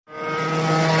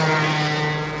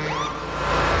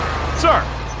Sir,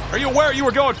 are you aware you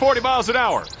were going 40 miles an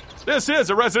hour? This is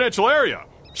a residential area.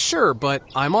 Sure, but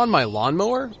I'm on my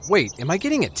lawnmower? Wait, am I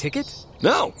getting a ticket?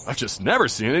 No, I've just never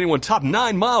seen anyone top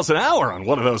 9 miles an hour on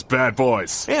one of those bad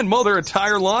boys. And mow their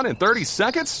entire lawn in 30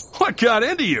 seconds? What got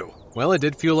into you? Well, it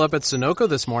did fuel up at Sunoco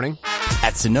this morning.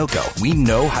 At Sunoco, we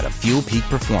know how to fuel peak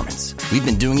performance. We've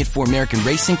been doing it for American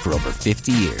racing for over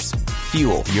 50 years.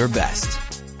 Fuel your best.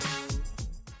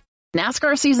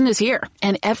 NASCAR season is here,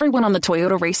 and everyone on the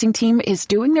Toyota racing team is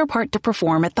doing their part to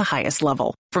perform at the highest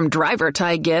level. From driver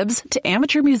Ty Gibbs to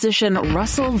amateur musician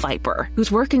Russell Viper,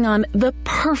 who's working on the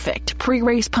perfect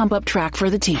pre-race pump-up track for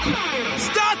the team.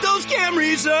 Start those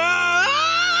Camrys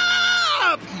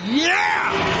up!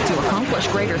 Yeah! To accomplish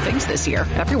greater things this year,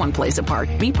 everyone plays a part.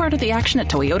 Be part of the action at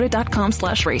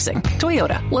toyota.com/racing.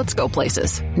 Toyota, let's go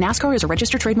places. NASCAR is a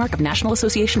registered trademark of National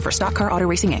Association for Stock Car Auto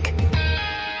Racing, Inc.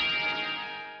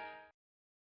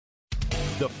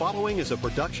 The following is a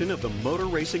production of the Motor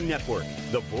Racing Network,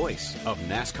 the voice of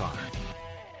NASCAR.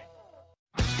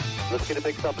 Let's get a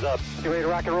big thumbs up. Get ready to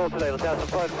rock and roll today. Let's have some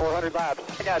fun. 400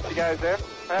 laps. I got you guys there.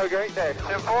 Have a great day.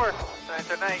 10-4.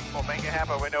 Tonight, we'll make it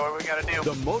happen. We know what we got to do.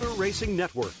 The Motor Racing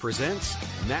Network presents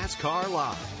NASCAR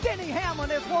Live. Denny Hamlin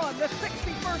has won the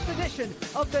 61st edition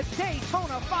of the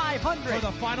Daytona 500. For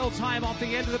the final time off the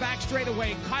end of the back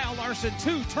straightaway, Kyle Larson,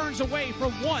 2 turns away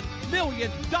from $1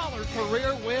 million.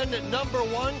 Career win at number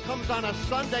 1 comes on a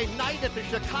Sunday night at the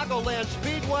Chicagoland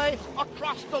Speedway.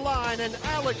 Across the line, and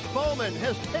Alex Bowman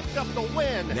has picked up the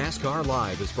win. NASCAR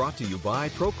Live is brought to you by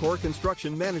Procore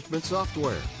Construction Management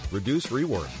Software. Reduce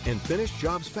rework and finish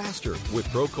jobs faster with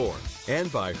Procore.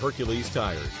 And by Hercules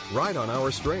Tires, right on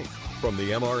our strength. From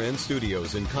the MRN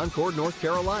Studios in Concord, North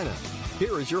Carolina,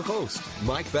 here is your host,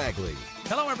 Mike Bagley.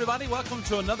 Hello, everybody. Welcome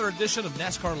to another edition of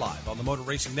NASCAR Live on the Motor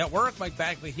Racing Network. Mike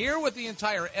Bagley here with the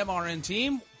entire MRN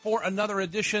team for another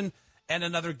edition and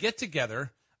another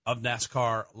get-together of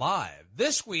NASCAR Live.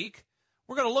 This week,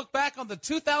 we're going to look back on the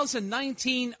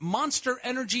 2019 Monster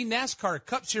Energy NASCAR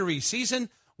Cup Series season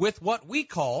with what we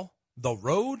call the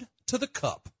Road to the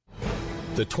Cup.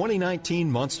 The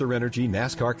 2019 Monster Energy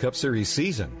NASCAR Cup Series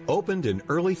season opened in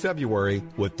early February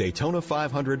with Daytona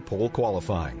 500 pole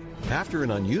qualifying. After an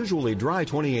unusually dry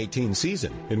 2018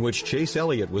 season, in which Chase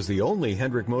Elliott was the only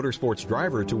Hendrick Motorsports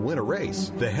driver to win a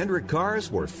race, the Hendrick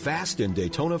cars were fast in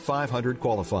Daytona 500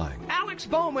 qualifying. Alex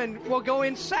Bowman will go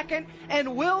in second,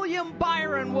 and William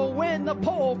Byron will win the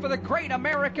pole for the Great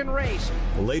American Race.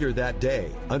 Later that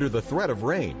day, under the threat of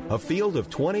rain, a field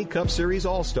of 20 Cup Series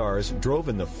All-Stars drove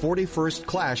in the 41st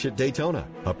Clash at Daytona,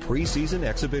 a preseason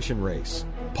exhibition race.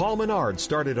 Paul Menard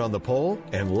started on the pole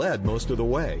and led most of the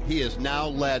way. He has now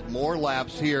led more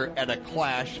laps here at a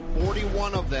Clash,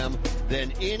 41 of them,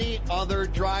 than any other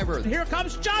driver. Here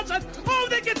comes Johnson. Oh,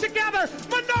 they get together.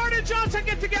 Menard and Johnson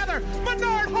get together.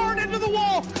 Menard hard into the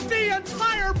wall. The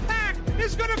entire pack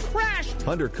is going to crash.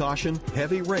 Under caution,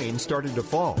 heavy rain started to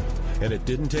fall, and it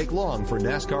didn't take long for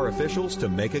NASCAR officials to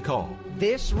make a call.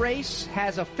 This race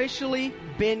has officially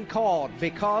been called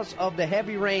because of the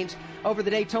heavy rains over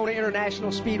the Daytona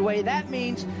International Speedway. That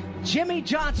means Jimmy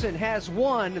Johnson has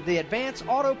won the Advanced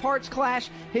Auto Parts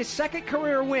Clash, his second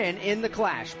career win in the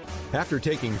Clash. After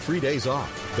taking 3 days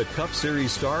off, the Cup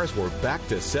Series stars were back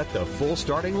to set the full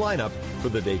starting lineup for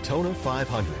the Daytona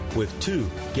 500 with 2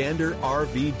 Gander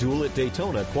RV Duel at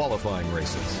Daytona qualifying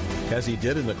races. As he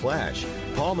did in the Clash,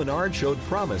 Paul Menard showed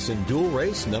promise in dual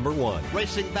race number 1.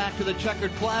 Racing back to the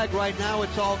checkered flag right now,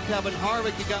 it's all Kevin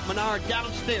Harvick. You got Menard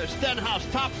downstairs, Stenhouse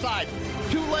topside.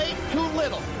 Too late, too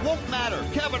little, won't matter.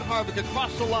 Kevin Harvick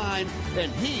across the line,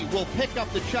 and he will pick up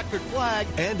the checkered flag.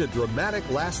 And a dramatic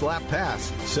last lap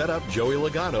pass set up Joey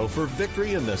Logano for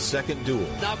victory in the second duel.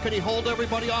 Now can he hold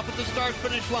everybody off at the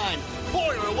start-finish line?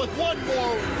 Bowyer with one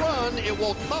more run, it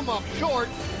will come up short,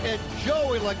 and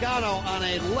Joey Logano on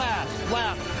a last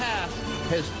lap pass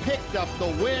has picked up the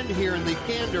win here in the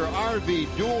Gander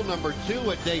RV Duel number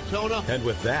 2 at Daytona. And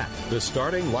with that, the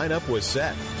starting lineup was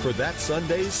set for that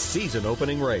Sunday's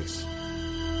season-opening race.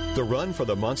 The run for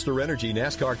the Monster Energy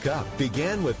NASCAR Cup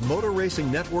began with Motor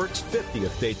Racing Network's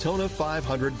 50th Daytona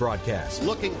 500 broadcast.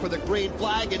 Looking for the green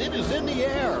flag, and it is in the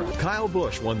air. Kyle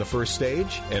Busch won the first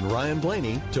stage, and Ryan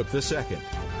Blaney took the second.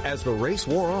 As the race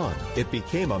wore on, it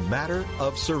became a matter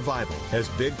of survival, as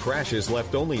big crashes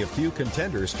left only a few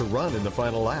contenders to run in the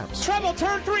final laps. Trouble,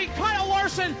 turn 3, Kyle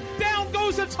Larson, down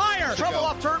goes a tire. Trouble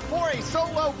up turn 4, a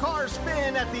solo car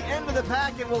spin at the end of the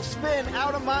pack and will spin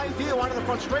out of my view onto the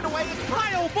front straightaway.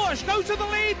 Kyle Busch goes to the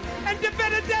lead, and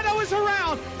DiBenedetto is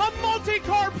around. A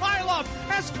multi-car pileup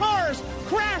as cars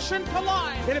crash and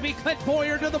collide. It'll be Clint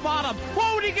Bowyer to the bottom.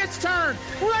 Whoa, he gets turned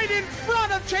right in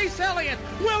front of Chase Elliott.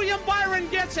 William Byron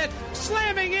gets it.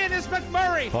 Slamming in is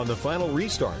McMurray. On the final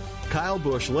restart, Kyle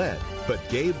Busch led, but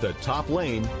gave the top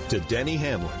lane to Denny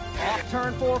Hamlin. Off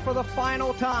turn 4 for the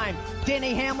final time.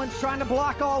 Denny Hamlin's trying to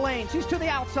block all lanes. He's to the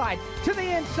outside, to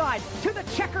the inside, to the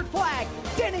checkered flag.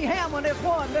 Denny Hamlin has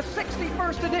won the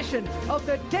 61st edition of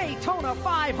the Daytona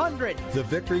 500. The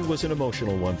victory was an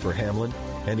emotional one for Hamlin,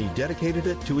 and he dedicated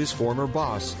it to his former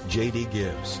boss, J.D.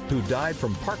 Gibbs, who died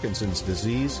from Parkinson's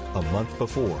disease a month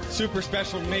before. Super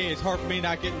special to me. It's hard for me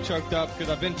not getting choked up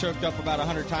because I've been choked up about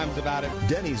 100 times about it.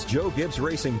 Denny's Joe Gibbs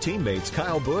Racing teammates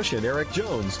Kyle Busch and Eric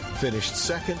Jones finished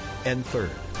second and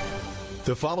third.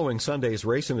 The following Sunday's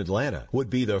race in Atlanta would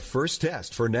be the first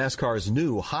test for NASCAR's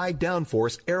new high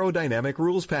downforce aerodynamic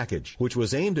rules package, which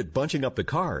was aimed at bunching up the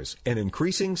cars and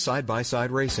increasing side-by-side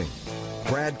racing.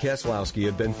 Brad Keselowski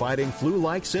had been fighting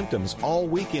flu-like symptoms all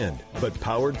weekend, but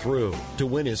powered through to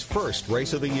win his first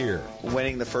race of the year.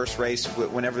 Winning the first race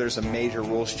whenever there's a major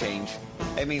rules change,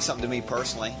 it means something to me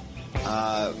personally,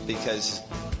 because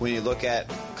when you look at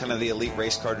kind of the elite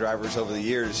race car drivers over the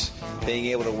years, being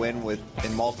able to win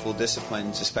in multiple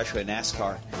disciplines, especially in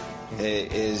NASCAR,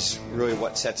 is really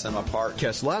what sets them apart.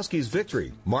 Keselowski's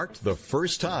victory marked the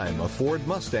first time a Ford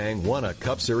Mustang won a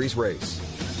Cup Series race.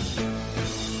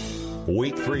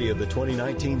 Week 3 of the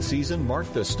 2019 season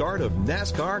marked the start of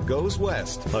NASCAR Goes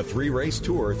West, a 3-race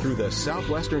tour through the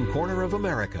southwestern corner of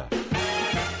America.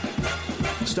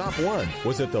 Stop 1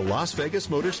 was at the Las Vegas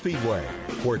Motor Speedway,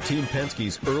 where Team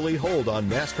Penske's early hold on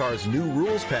NASCAR's new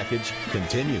rules package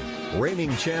continued.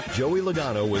 Reigning champ Joey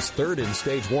Logano was third in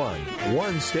Stage 1,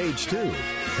 won Stage 2,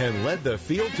 and led the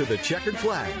field to the checkered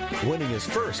flag, winning his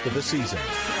first of the season.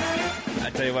 I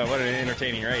tell you what an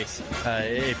entertaining race.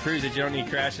 It proves that you don't need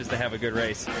crashes to have a good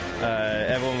race.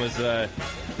 Everyone was,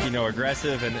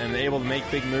 aggressive and able to make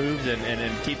big moves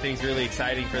and keep things really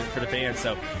exciting for the fans.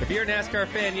 So if you're a NASCAR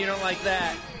fan, you don't like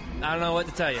that, I don't know what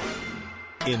to tell you.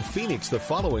 In Phoenix the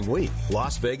following week,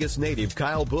 Las Vegas native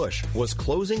Kyle Busch was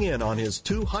closing in on his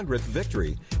 200th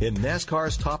victory in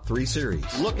NASCAR's Top 3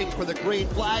 Series. Looking for the green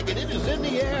flag, and it is in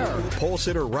the air. Pole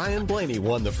sitter Ryan Blaney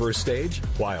won the first stage,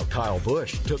 while Kyle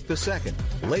Busch took the second.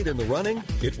 Late in the running,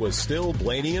 it was still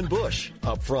Blaney and Busch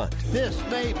up front. This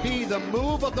may be the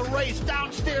move of the race.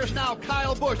 Downstairs now,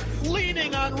 Kyle Busch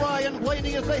leaning on Ryan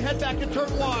Blaney as they head back to turn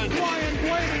 1. Ryan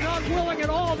Blaney not willing at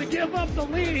all to give up the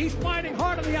lead. He's fighting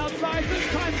hard on the outside.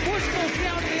 This time Busch goes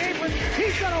down to the apron.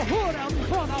 He's got a hood out in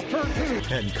front off turn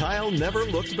 2. And Kyle never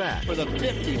looked back. For the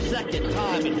 52nd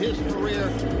time in his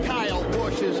career, Kyle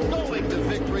Busch is going to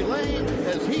victory lane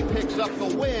as he picks up the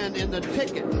win in the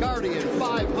Ticket Guardian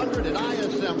 500 at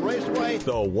ISM Raceway.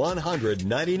 The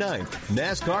 199th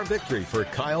NASCAR victory for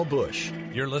Kyle Busch.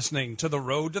 You're listening to The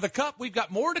Road to the Cup. We've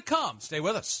got more to come. Stay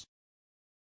with us.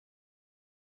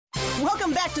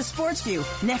 Welcome back to Sports View.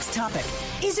 Next topic.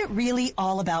 Is it really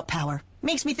all about power?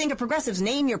 Makes me think of Progressive's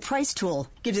Name Your Price tool.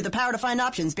 Gives you the power to find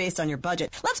options based on your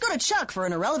budget. Let's go to Chuck for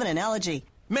an irrelevant analogy.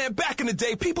 Man, back in the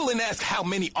day, people didn't ask how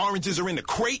many oranges are in the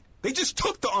crate. They just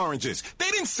took the oranges.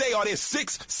 They didn't say, are there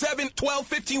 6, 7, 12,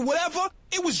 15, whatever.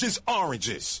 It was just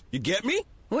oranges. You get me?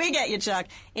 We get you, Chuck.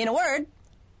 In a word,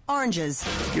 oranges.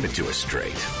 Give it to us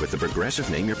straight with the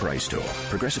Progressive Name Your Price tool.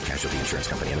 Progressive Casualty Insurance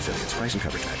Company and affiliates. Price and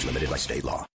coverage match limited by state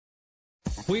law.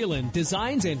 Whelen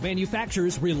designs and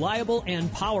manufactures reliable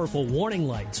and powerful warning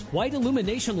lights, white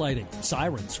illumination lighting,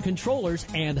 sirens, controllers,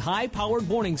 and high-powered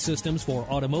warning systems for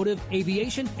automotive,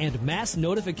 aviation, and mass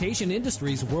notification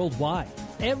industries worldwide.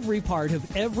 Every part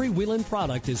of every Whelen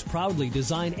product is proudly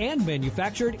designed and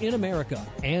manufactured in America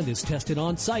and is tested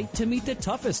on site to meet the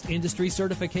toughest industry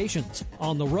certifications.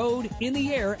 On the road, in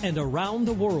the air, and around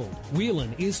the world,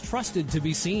 Whelen is trusted to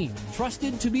be seen,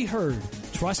 trusted to be heard,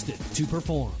 trusted to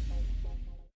perform.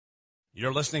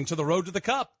 You're listening to The Road to the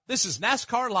Cup. This is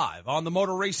NASCAR Live on the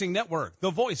Motor Racing Network, the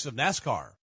voice of NASCAR.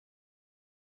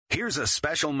 Here's a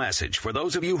special message for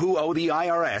those of you who owe the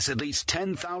IRS at least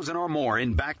 $10,000 or more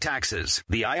in back taxes.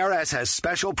 The IRS has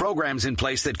special programs in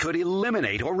place that could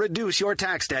eliminate or reduce your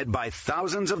tax debt by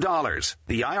thousands of dollars.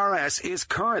 The IRS is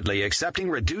currently accepting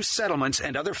reduced settlements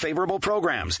and other favorable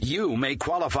programs. You may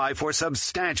qualify for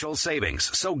substantial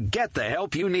savings, so get the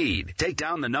help you need. Take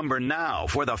down the number now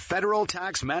for the Federal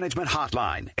Tax Management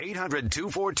Hotline,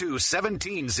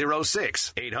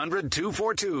 800-242-1706,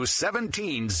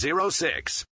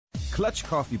 800-242-1706. Clutch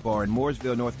Coffee Bar in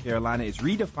Mooresville, North Carolina is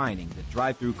redefining the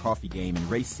drive-thru coffee game in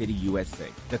Race City, USA.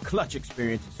 The Clutch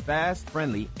experience is fast,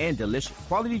 friendly, and delicious.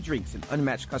 Quality drinks and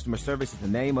unmatched customer service is the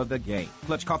name of the game.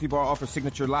 Clutch Coffee Bar offers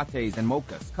signature lattes and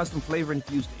mochas, custom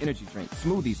flavor-infused energy drinks,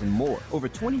 smoothies, and more. Over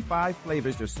 25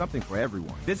 flavors, there's something for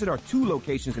everyone. Visit our 2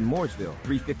 locations in Mooresville,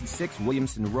 356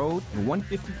 Williamson Road and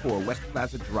 154 West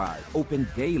Plaza Drive. Open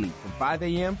daily from 5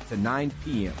 a.m. to 9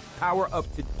 p.m. Power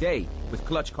up today with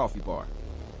Clutch Coffee Bar.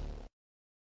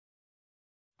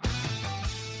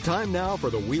 Time now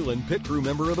for the Whelen Pit Crew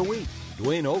Member of the Week.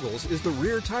 Dwayne Ogles is the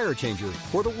rear tire changer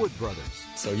for the Wood Brothers.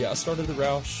 So, I started the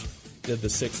Roush, did the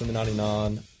 6 and the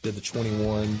 99, did the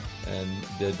 21, and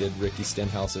did Ricky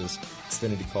Stenhouse's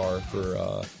Xfinity car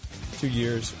for 2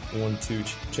 years, won 2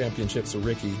 championships with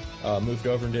Ricky. Moved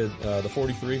over and did the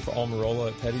 43 for Almirola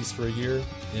at Petty's for a year.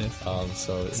 Yes.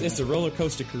 So it's a roller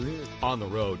coaster career. On the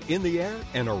road, in the air,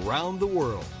 and around the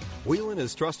world. Whelen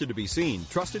is trusted to be seen,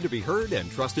 trusted to be heard,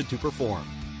 and trusted to perform.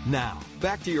 Now,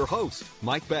 back to your host,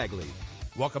 Mike Bagley.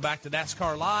 Welcome back to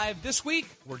NASCAR Live. This week,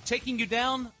 we're taking you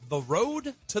down the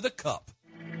road to the Cup.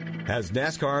 As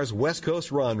NASCAR's West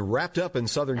Coast run wrapped up in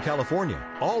Southern California,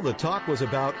 all the talk was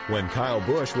about when Kyle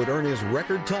Busch would earn his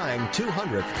record-tying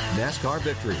 200th NASCAR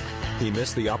victory. He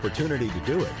missed the opportunity to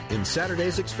do it in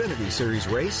Saturday's Xfinity Series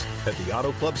race at the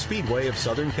Auto Club Speedway of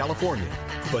Southern California.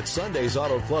 But Sunday's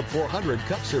Auto Club 400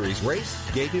 Cup Series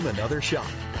race gave him another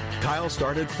shot. Kyle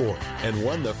started 4th and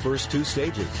won the first 2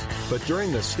 stages. But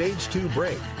during the Stage 2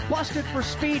 break, busted for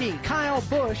speeding, Kyle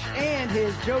Busch and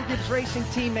his Joe Gibbs Racing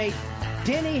teammate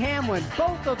Denny Hamlin,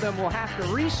 both of them will have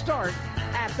to restart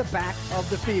at the back of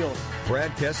the field.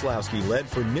 Brad Keselowski led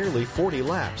for nearly 40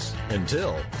 laps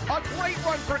until a great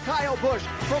run for Kyle Busch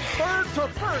from 3rd to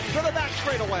 1st to the back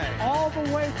straightaway. All the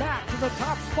way back to the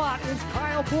top spot is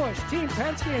Kyle Busch. Team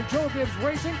Penske and Joe Gibbs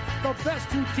Racing, the best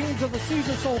 2 teams of the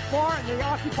season so far, and they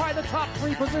occupy the top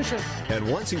 3 positions. And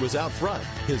once he was out front,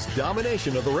 his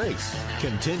domination of the race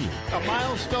continued. A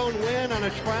milestone win on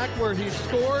a track where he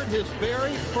scored his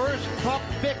very first Cup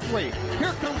victory.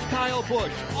 Here comes Kyle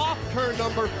Busch off turn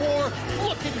number 4,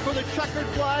 looking for the checkered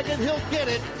flag, and he'll get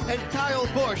it. And Kyle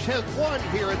Busch has won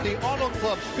here at the Auto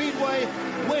Club Speedway,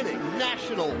 winning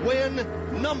national win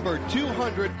number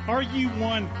 200. Are you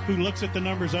one who looks at the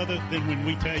numbers other than when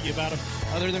we tell you about them?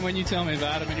 Other than when you tell me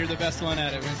about them, and you're the best one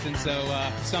at it, Winston. So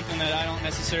something that I don't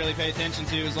necessarily pay attention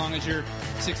to, as long as you're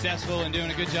successful and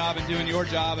doing a good job and doing your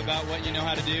job about what you know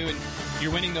how to do, and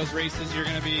you're winning those races, you're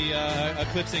going to be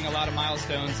eclipsing a lot of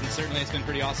milestones, and certainly it's been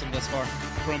pretty awesome thus far.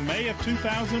 From May of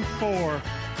 2004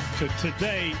 to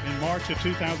today in March of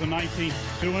 2019,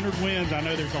 200 wins. I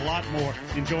know there's a lot more.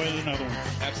 Enjoy another one.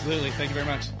 Absolutely. Thank you very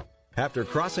much. After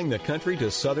crossing the country to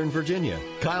Southern Virginia,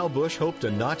 Kyle Busch hoped to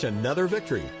notch another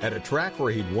victory at a track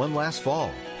where he'd won last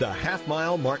fall, the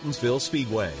half-mile Martinsville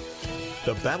Speedway.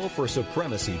 The battle for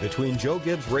supremacy between Joe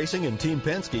Gibbs Racing and Team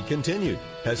Penske continued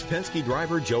as Penske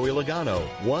driver Joey Logano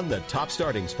won the top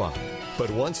starting spot. But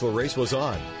once the race was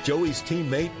on, Joey's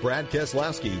teammate Brad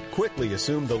Keselowski quickly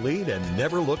assumed the lead and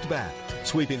never looked back,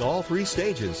 sweeping all 3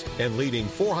 stages and leading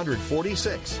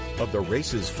 446 of the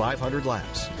race's 500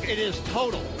 laps. It is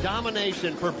total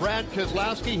domination for Brad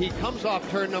Keselowski. He comes off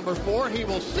turn number 4. He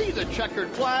will see the checkered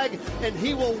flag, and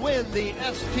he will win the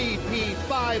STP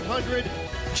 500.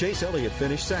 Chase Elliott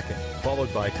finished 2nd,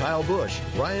 followed by Kyle Busch,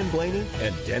 Ryan Blaney,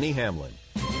 and Denny Hamlin.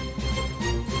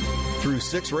 Through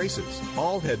 6 races,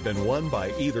 all had been won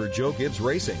by either Joe Gibbs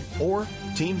Racing or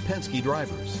Team Penske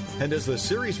drivers. And as the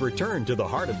series returned to the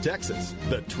heart of Texas,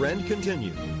 the trend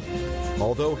continued.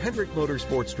 Although Hendrick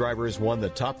Motorsports drivers won the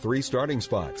top 3 starting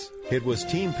spots, it was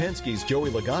Team Penske's Joey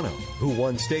Logano who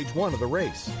won Stage 1 of the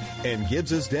race, and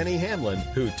Gibbs's Denny Hamlin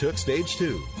who took Stage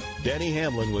 2. Denny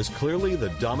Hamlin was clearly the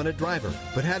dominant driver,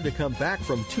 but had to come back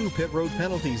from 2 pit road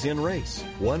penalties in race,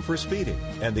 one for speeding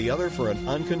and the other for an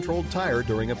uncontrolled tire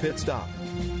during a pit stop.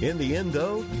 In the end,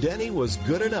 though, Denny was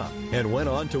good enough and went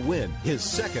on to win his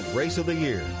 2nd race of the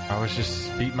year. I was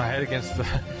just beating my head against the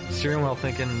steering wheel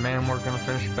thinking, man, we're going to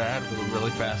finish bad with a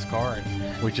really fast car.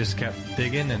 And we just kept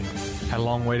digging and had a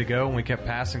long way to go, and we kept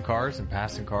passing cars, and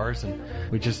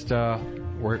we just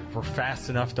we're fast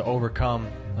enough to overcome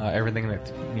everything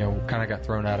that kind of got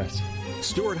thrown at us.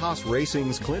 Stewart-Haas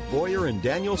Racing's Clint Boyer and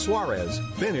Daniel Suarez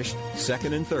finished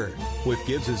 2nd and 3rd, with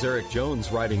Gibbs's Eric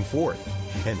Jones riding 4th,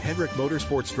 and Hendrick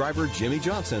Motorsports driver Jimmy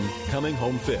Johnson coming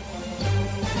home 5th.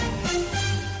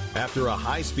 After a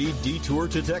high-speed detour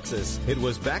to Texas, it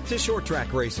was back to short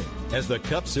track racing as the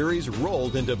Cup Series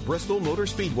rolled into Bristol Motor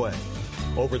Speedway.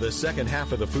 Over the second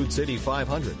half of the Food City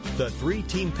 500, the 3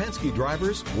 Team Penske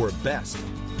drivers were best.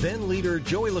 Then leader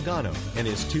Joey Logano and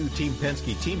his 2 Team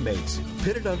Penske teammates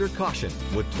pitted under caution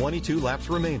with 22 laps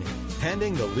remaining,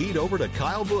 handing the lead over to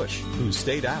Kyle Busch, who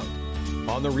stayed out.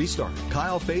 On the restart,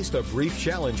 Kyle faced a brief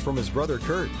challenge from his brother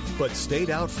Kurt, but stayed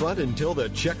out front until the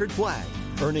checkered flag,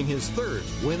 earning his 3rd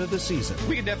win of the season.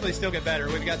 We can definitely still get better.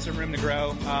 We've got some room to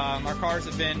grow. Our cars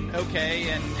have been okay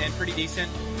and pretty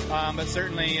decent. But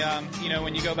certainly,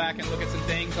 when you go back and look at some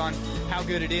things on how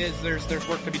good it is, there's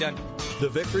work to be done. The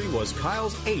victory was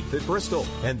Kyle's 8th at Bristol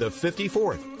and the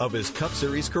 54th of his Cup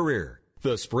Series career.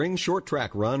 The spring short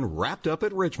track run wrapped up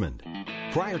at Richmond.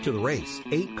 Prior to the race,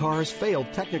 8 cars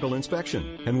failed technical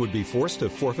inspection and would be forced to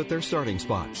forfeit their starting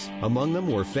spots. Among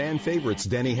them were fan favorites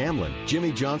Denny Hamlin,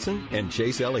 Jimmy Johnson, and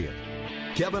Chase Elliott.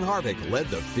 Kevin Harvick led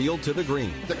the field to the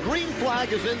green. The green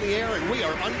flag is in the air and we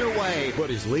are underway. But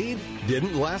his lead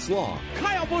didn't last long.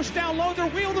 Kyle Busch down low, they're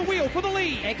wheel to wheel for the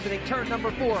lead. Exiting turn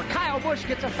number 4, Kyle Busch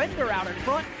gets a fender out in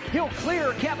front. He'll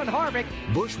clear Kevin Harvick.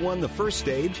 Busch won the first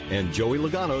stage and Joey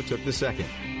Logano took the second.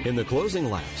 In the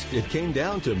closing laps, it came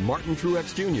down to Martin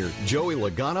Truex Jr., Joey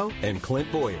Logano, and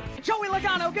Clint Bowyer. Joey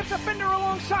Logano gets a fender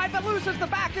alongside but loses the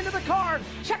back end of the car.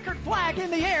 Checkered flag in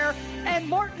the air, and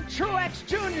Martin Truex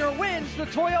Jr. wins the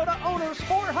Toyota Owners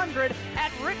 400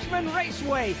 at Richmond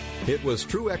Raceway. It was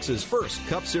Truex's first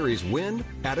Cup Series win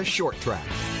at a short track.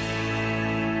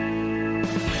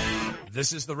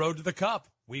 This is the road to the Cup.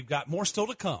 We've got more still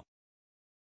to come.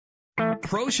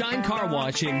 ProShine Car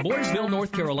Wash in Mooresville,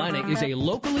 North Carolina is a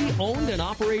locally owned and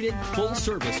operated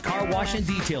full-service car wash and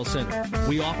detail center.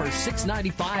 We offer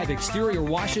 $6.95 exterior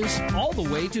washes all the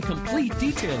way to complete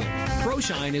detailing.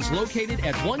 ProShine is located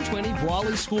at 120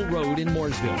 Brawley School Road in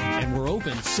Mooresville, and we're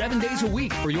open 7 days a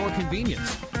week for your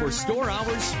convenience. For store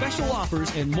hours, special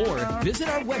offers, and more, visit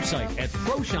our website at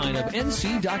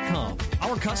ProShineofNC.com.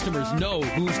 Our customers know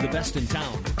who's the best in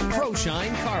town.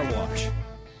 ProShine Car Wash.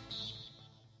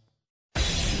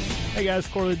 Hey guys,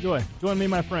 Corley Joy. Join me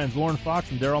and my friends Lauren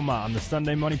Fox and Daryl Ma on the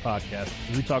Sunday Money Podcast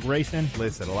as we talk racing.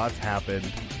 Listen, a lot's happened.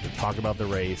 We talk about the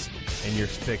race and your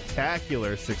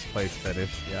spectacular 6th place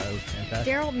finish. Yeah, it was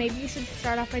fantastic. Daryl, maybe you should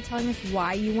start off by telling us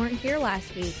why you weren't here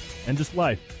last week. And just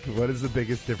life. What is the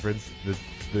biggest difference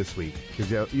this week?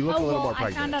 Because you look a little more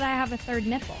pregnant. I found out I have a 3rd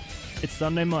nipple. It's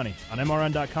Sunday Money on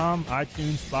MRN.com,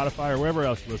 iTunes, Spotify, or wherever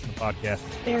else you listen to podcasts.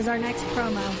 There's our next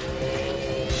promo.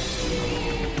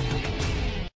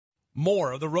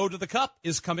 More of the Road to the Cup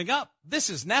is coming up. This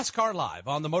is NASCAR Live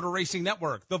on the Motor Racing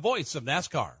Network, the voice of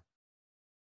NASCAR.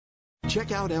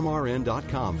 Check out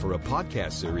MRN.com for a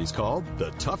podcast series called The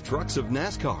Tough Trucks of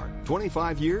NASCAR.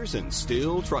 25 years and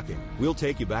still trucking. We'll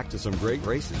take you back to some great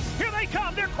races. Here they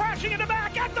come. They're crashing in the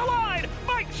back at the line.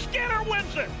 Mike Skinner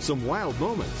wins it. Some wild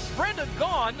moments. Brendan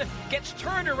Gaughan gets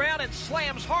turned around and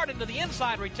slams hard into the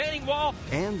inside retaining wall.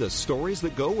 And the stories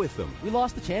that go with them. We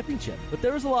lost the championship, but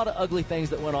there was a lot of ugly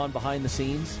things that went on behind the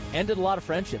scenes. Ended a lot of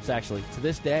friendships, actually, to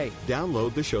this day.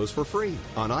 Download the shows for free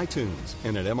on iTunes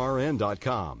and at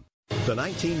MRN.com. The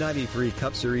 1993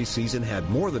 Cup Series season had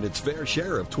more than its fair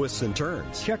share of twists and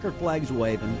turns. Checkered flags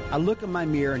waving. I look in my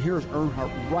mirror, and here's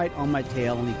Earnhardt right on my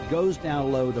tail, and he goes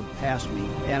down low to pass me.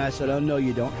 And I said, oh, no,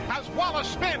 you don't. As Wallace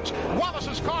spins,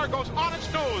 Wallace's car goes on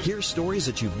its nose. Hear stories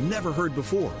that you've never heard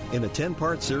before in a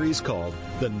 10-part series called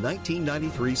The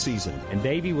 1993 Season. And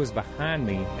Davey was behind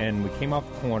me, and we came off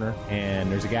the corner, and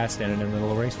there's a guy standing in the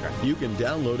middle of the racetrack. You can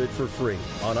download it for free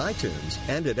on iTunes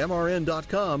and at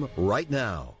MRN.com right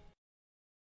now.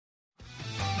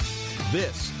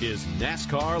 This is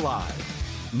NASCAR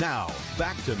Live. Now,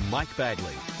 back to Mike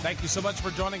Bagley. Thank you so much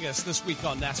for joining us this week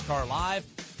on NASCAR Live.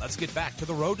 Let's get back to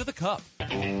the road to the Cup.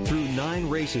 Through 9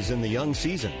 races in the young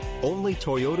season, only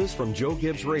Toyotas from Joe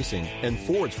Gibbs Racing and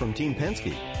Fords from Team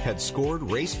Penske had scored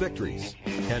race victories.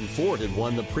 And Ford had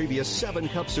won the previous 7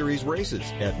 Cup Series races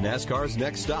at NASCAR's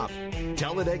next stop,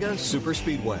 Talladega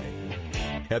Superspeedway.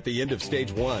 At the end of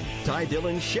Stage 1, Ty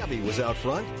Dillon's Chevy was out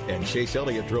front, and Chase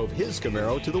Elliott drove his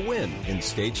Camaro to the win in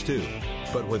Stage 2.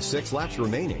 But with 6 laps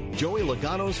remaining, Joey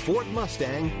Logano's Ford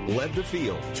Mustang led the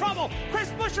field. Trouble! Chris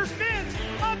Buescher spins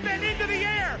up and into the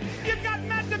air. You've got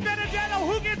Matt DiBenedetto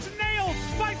who gets nailed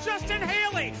by Justin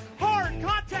Haley. Hard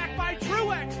contact by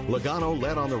Truex. Logano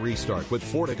led on the restart with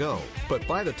 4 to go, but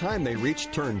by the time they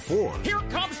reached turn 4... Here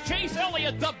comes Chase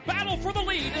Elliott. The battle for the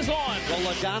lead is on.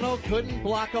 Well, Logano couldn't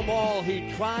block them all.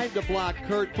 He tried to block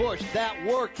Kurt Busch. That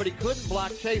worked, but he couldn't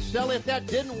block Chase Elliott. That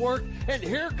didn't work. And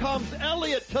here comes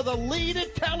Elliott to the lead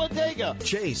at Talladega.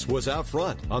 Chase was out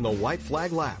front on the white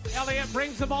flag lap. Elliott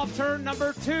brings them off turn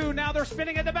number 2. Now they're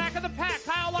spinning at the back of the pack.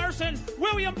 Kyle Larson,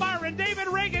 William Byron, David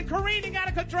Reagan careening out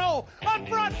of control. Up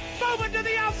front, Bubba Bowman to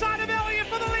the outside of Elliott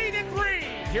for the lead in green.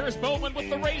 Here's Bowman with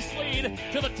the race lead.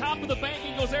 To the top of the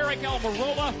banking goes Eric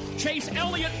Almirola. Chase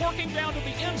Elliott working down to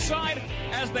the inside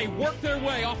as they work their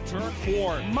way off turn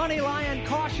 4. Money Lion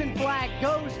caution flag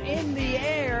goes in the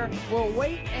air. We'll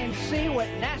wait and see what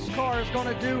NASCAR is going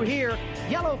to do here.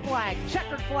 Yellow flag,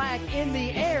 checkered flag in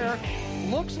the air.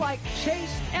 Looks like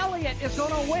Chase Elliott is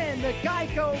going to win the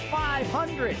Geico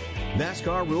 500.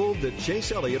 NASCAR ruled that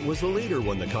Chase Elliott was the leader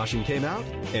when the caution came out,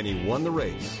 and he won the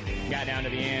race. Got down to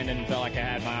the end and felt like I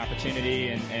had my opportunity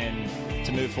and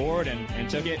to move forward and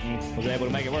took it and was able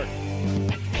to make it work.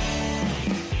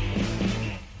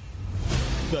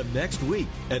 The next week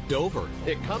at Dover.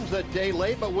 It comes a day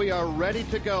late, but we are ready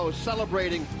to go,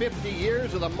 celebrating 50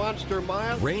 years of the Monster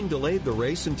Mile. Rain delayed the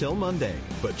race until Monday,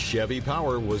 but Chevy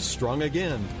Power was strong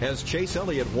again as Chase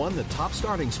Elliott won the top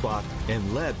starting spot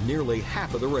and led nearly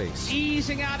half of the race.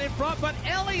 Easing out in front, but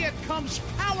Elliott comes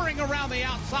powering around the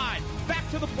outside. Back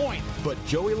to the point. But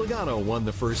Joey Logano won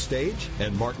the first stage,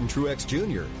 and Martin Truex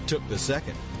Jr. took the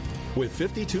second. With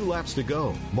 52 laps to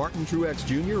go, Martin Truex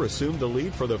Jr. assumed the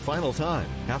lead for the final time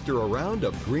after a round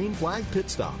of green flag pit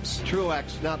stops.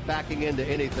 Truex not backing into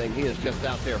anything. He is just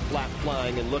out there flat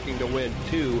flying and looking to win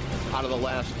 2 out of the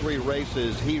last 3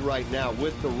 races. He right now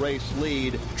with the race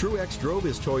lead. Truex drove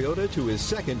his Toyota to his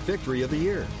second victory of the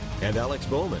year, and Alex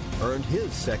Bowman earned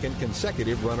his second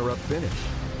consecutive runner-up finish.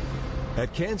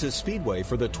 At Kansas Speedway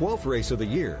for the 12th race of the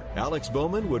year, Alex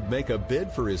Bowman would make a bid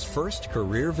for his first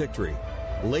career victory.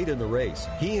 Late in the race,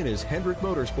 he and his Hendrick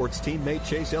Motorsports teammate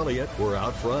Chase Elliott were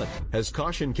out front as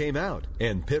caution came out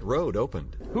and pit road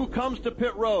opened. Who comes to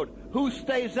pit road? Who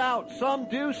stays out? Some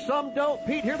do, some don't.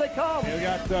 Pete, here they come. We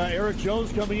got Eric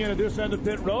Jones coming in at this end of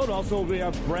pit road. Also, we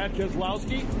have Brad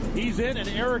Keselowski. He's in, and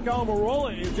Eric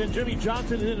Almirola is in. Jimmy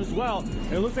Johnson is in as well.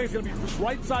 And it looks like it's going to be just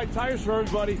right side tires for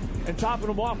everybody and topping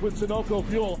them off with Sunoco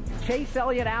fuel. Chase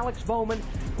Elliott, Alex Bowman,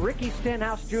 Ricky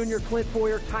Stenhouse Jr., Clint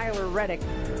Bowyer, Tyler Reddick.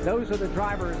 Those are the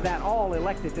drivers that all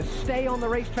elected to stay on the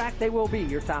racetrack. They will be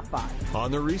your top 5.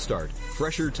 On the restart,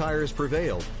 fresher tires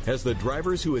prevailed as the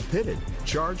drivers who had pitted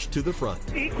charged to the front.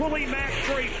 Equally matched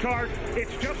race car.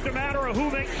 It's just a matter of who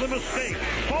makes the mistake.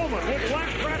 Bowman with black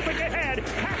traffic ahead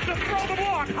has to throw the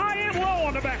block high and low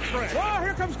on the backstretch. Oh,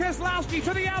 here comes Keselowski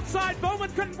to the outside.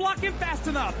 Bowman couldn't block him fast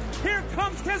enough. Here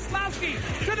comes Keselowski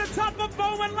to the top of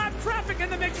Bowman. Lap traffic in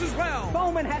the mix as well.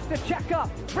 Bowman has to check up.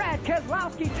 Brad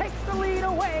Keselowski takes the lead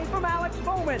away from Alex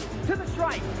Bowman to the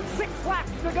stripe. 6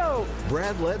 laps to go.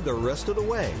 Brad led the rest of the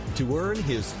way to earn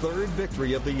his 3rd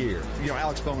victory of the year. You know,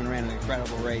 Alex Bowman ran an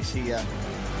incredible race.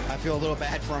 I feel a little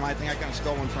bad for him. I think I kind of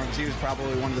stole one from him because he was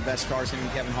probably one of the best cars, him and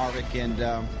Kevin Harvick.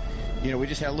 And, we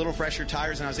just had a little fresher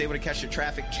tires, and I was able to catch the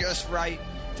traffic just right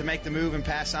to make the move and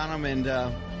pass on them.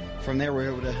 And from there, we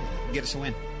were able to get us a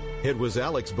win. It was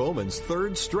Alex Bowman's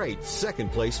 3rd straight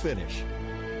second-place finish.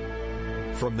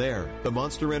 From there, the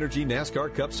Monster Energy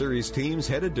NASCAR Cup Series teams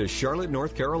headed to Charlotte,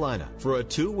 North Carolina for a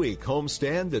 2-week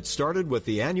homestand that started with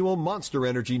the annual Monster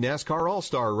Energy NASCAR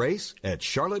All-Star Race at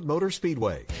Charlotte Motor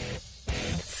Speedway.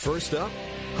 First up,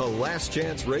 a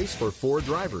last-chance race for 4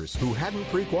 drivers who hadn't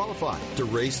pre-qualified to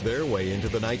race their way into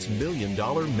the night's $1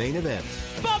 million main event.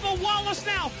 Bubba Wallace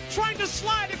now trying to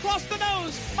slide across the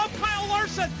nose of Kyle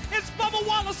Larson. It's Bubba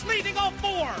Wallace leading all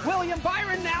 4. William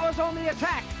Byron now is on the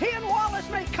attack. He and Wallace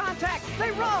make contact.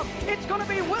 They rub. It's going to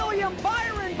be William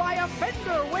Byron by a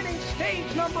fender winning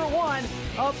stage number 1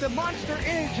 of the Monster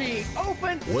Energy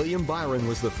Open. William Byron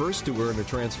was the first to earn a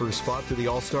transfer spot to the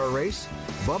All-Star race.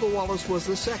 Bubba Wallace was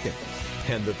the second.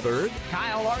 And the 3rd?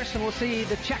 Kyle Larson will see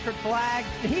the checkered flag.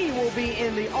 He will be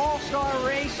in the All-Star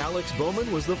race. Alex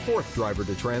Bowman was the 4th driver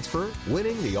to transfer,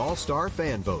 winning the All-Star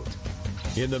fan vote.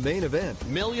 In the main event, $1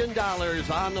 million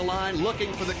on the line,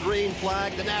 looking for the green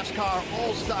flag. The NASCAR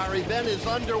All-Star event is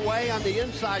underway. On the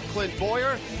inside, Clint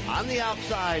Bowyer. On the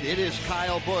outside, it is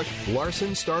Kyle Busch.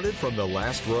 Larson started from the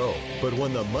last row, but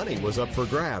when the money was up for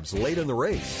grabs late in the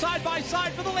race, Side by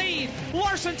side for the lead.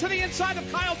 Larson to the inside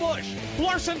of Kyle Busch.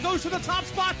 Larson goes to the top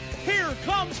spot. Here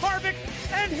comes Harvick,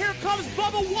 and here comes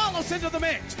Bubba Wallace into the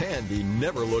mix. and he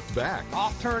never looked back.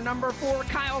 Off turn number 4,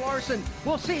 Kyle Larson.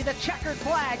 We'll see the checkered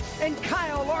flag, and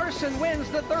Kyle Larson wins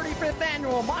the 35th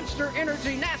annual Monster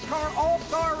Energy NASCAR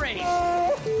All-Star Race.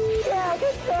 Yeah,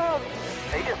 good job.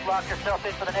 You just locked yourself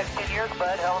in for the next 10 years,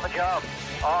 bud. Hell of a job.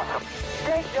 Awesome.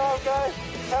 Great job, guys.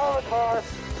 Hell of a car.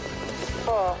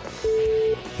 Oh.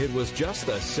 It was just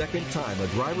the second time a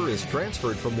driver is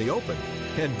transferred from the Open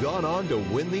and gone on to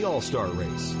win the All-Star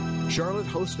race. Charlotte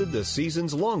hosted the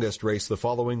season's longest race the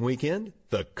following weekend,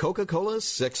 the Coca-Cola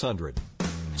 600.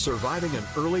 Surviving an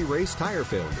early race tire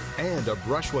failure and a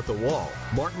brush with the wall,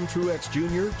 Martin Truex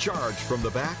Jr. charged from the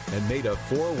back and made a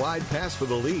 4-wide pass for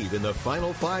the lead in the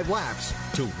final 5 laps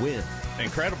to win.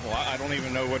 Incredible. I don't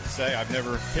even know what to say. I've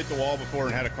never hit the wall before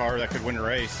and had a car that could win a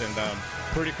race, and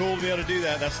pretty cool to be able to do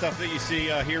that. That's stuff that you see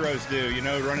heroes do,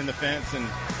 running the fence and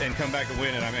come back to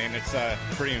win it. I mean, it's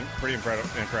pretty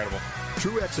incredible.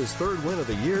 Truex's 3rd win of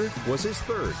the year was his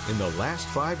 3rd in the last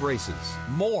 5 races.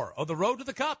 More of the Road to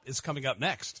the Cup is coming up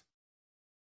next.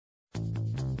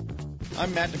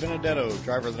 I'm Matt DiBenedetto,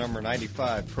 driver of the number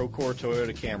 95 Procore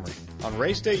Toyota Camry. On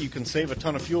race day, you can save a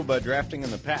ton of fuel by drafting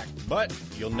in the pack, but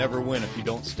you'll never win if you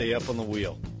don't stay up on the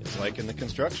wheel. It's like in the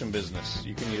construction business.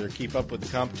 You can either keep up with the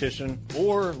competition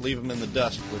or leave them in the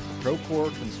dust with the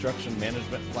Procore Construction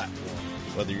Management Platform.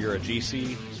 Whether you're a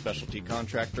GC, specialty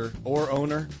contractor, or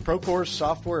owner, Procore's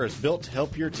software is built to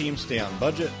help your team stay on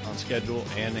budget, on schedule,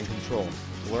 and in control.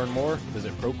 To learn more,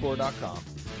 visit Procore.com.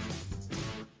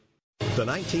 The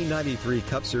 1993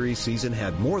 Cup Series season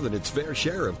had more than its fair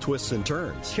share of twists and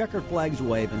turns. Checkered flag's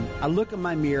waving. I look in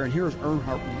my mirror, and here's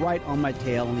Earnhardt right on my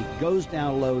tail, and he goes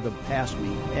down low to pass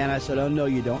me. And I said, oh, no,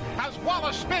 you don't. As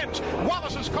Wallace spins,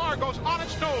 Wallace's car goes on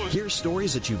its nose. Here's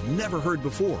stories that you've never heard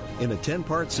before in a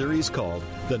 10-part series called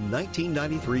The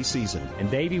 1993 Season. And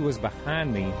Davey was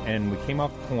behind me, and we came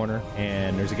off the corner,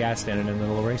 and there's a guy standing in the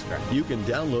middle of the racetrack. You can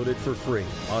download it for free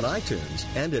on iTunes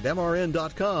and at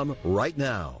MRN.com right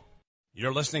now.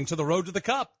 You're listening to The Road to the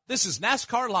Cup. This is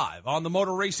NASCAR Live on the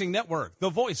Motor Racing Network, the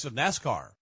voice of NASCAR.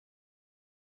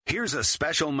 Here's a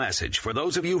special message for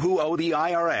those of you who owe the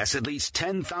IRS at least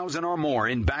 $10,000 or more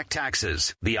in back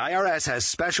taxes. The IRS has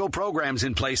special programs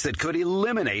in place that could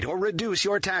eliminate or reduce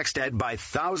your tax debt by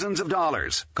thousands of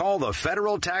dollars. Call the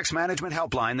Federal Tax Management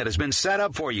Helpline that has been set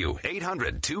up for you,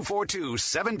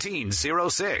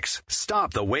 800-242-1706.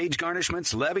 Stop the wage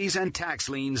garnishments, levies, and tax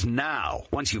liens now.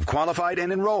 Once you've qualified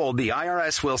and enrolled, the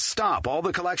IRS will stop all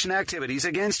the collection activities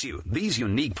against you. These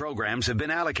unique programs have been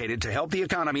allocated to help the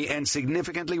economy and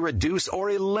significantly reduce or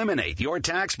eliminate your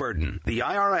tax burden. The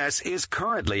IRS is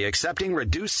currently accepting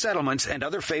reduced settlements and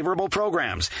other favorable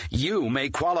programs. You may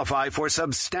qualify for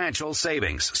substantial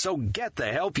savings, so get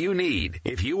the help you need.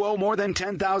 If you owe more than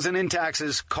 $10,000 in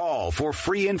taxes, call for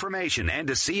free information and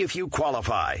to see if you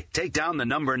qualify. Take down the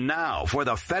number now for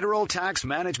the Federal Tax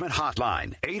Management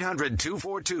Hotline,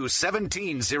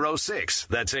 800-242-1706.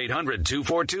 That's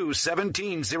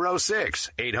 800-242-1706.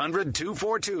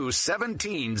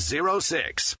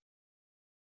 800-242-1706.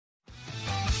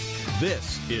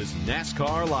 This is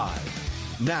NASCAR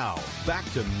Live. Now, back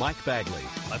to Mike Bagley.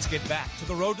 Let's get back to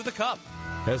the Road to the Cup.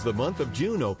 As the month of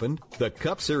June opened, the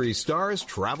Cup Series stars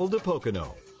traveled to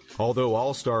Pocono. Although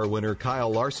All-Star winner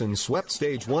Kyle Larson swept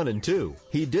Stage 1 and 2,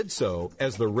 he did so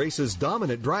as the race's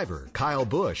dominant driver, Kyle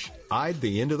Busch, eyed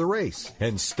the end of the race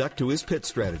and stuck to his pit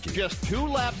strategy. Just 2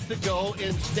 laps to go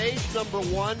in stage number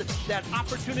 1, that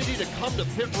opportunity to come to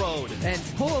pit road. And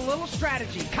pull a little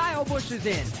strategy. Kyle Busch is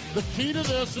in. The key to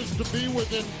this is to be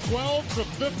within 12 to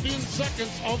 15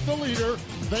 seconds of the leader.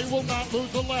 They will not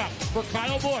lose a lap. For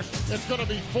Kyle Busch, it's going to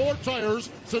be 4 tires,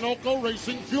 Sunoco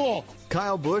Racing Fuel.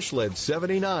 Kyle Busch led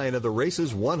 79 of the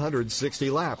race's 160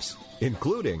 laps,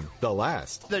 including the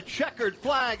last. The checkered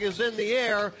flag is in the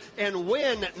air, and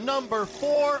win number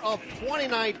 4 of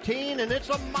 2019, and it's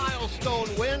a milestone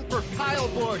win for Kyle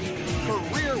Busch.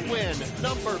 Career win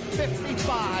number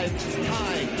 55,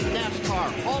 tying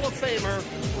NASCAR Hall of Famer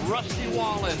Rusty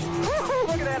Wallace.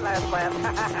 Look at that last lap.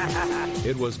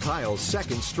 It was Kyle's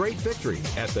second straight victory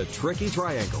at the Tricky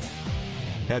Triangle.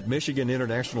 At Michigan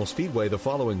International Speedway the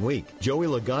following week, Joey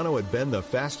Logano had been the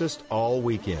fastest all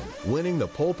weekend, winning the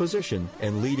pole position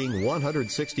and leading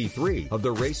 163 of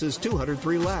the race's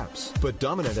 203 laps. But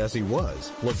dominant as he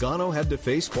was, Logano had to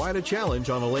face quite a challenge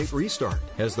on a late restart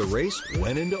as the race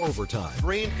went into overtime.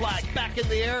 Green flag back in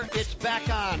the air. It's back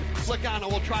on. Logano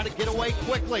will try to get away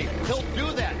quickly. He'll do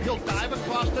that. He'll dive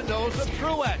across the nose of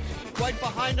Truex. Right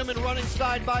behind him and running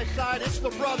side by side, it's the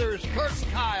brothers, Kurt and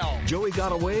Kyle. Joey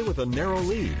got away with a narrow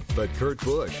lead, but Kurt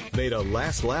Busch made a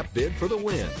last lap bid for the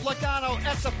win. Logano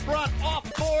at the front, off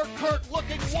board. Kurt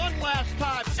looking one last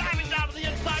time, diving down to the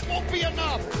inside, won't be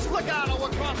enough. Logano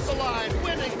across the line,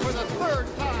 winning for the 3rd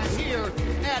time here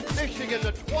at Michigan,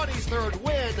 the 23rd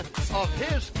win of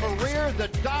his career. The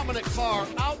dominant car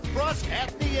out front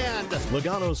at the end.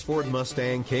 Logano's Ford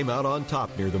Mustang came out on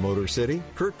top near the Motor City.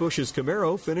 Kurt Busch's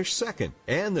Camaro finished second,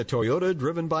 and the Toyota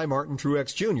driven by Martin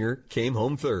Truex Jr. came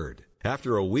home third.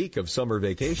 After a week of summer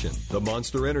vacation, the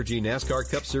Monster Energy NASCAR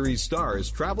Cup Series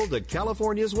stars traveled to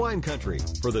California's wine country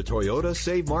for the Toyota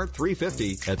Save Mart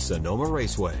 350 at Sonoma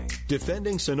Raceway.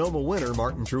 Defending Sonoma winner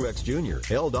Martin Truex Jr.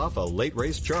 held off a late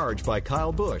race charge by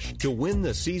Kyle Busch to win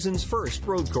the season's first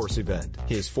road course event,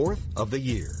 his fourth of the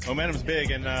year. Momentum's big,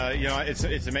 and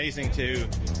it's amazing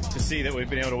to see that we've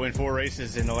been able to win 4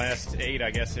 races in the last 8,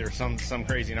 I guess, or some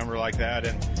crazy number like that,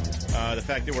 and the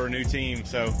fact that we're a new team.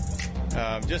 So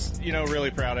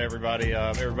really proud of everybody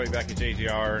back at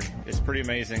JGR. It's pretty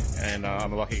amazing, and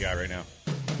I'm a lucky guy right now.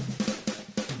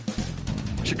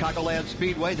 Chicagoland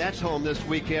Speedway, that's home this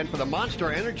weekend for the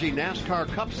Monster Energy NASCAR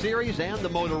Cup Series and the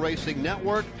Motor Racing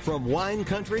Network. From wine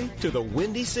country to the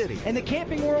Windy City. And the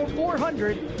Camping World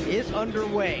 400 is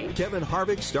underway. Kevin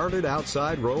Harvick started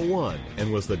outside row 1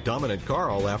 and was the dominant car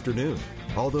all afternoon.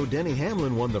 Although Denny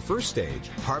Hamlin won the first stage,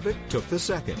 Harvick took the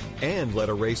second and led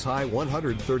a race-high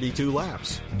 132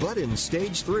 laps. But in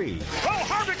stage 3... Oh,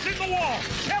 Harvick's in the wall!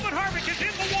 Kevin Harvick is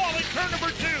in the wall in turn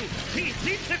number 2. He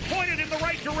keeps it pointed in the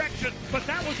right direction, but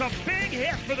that was a big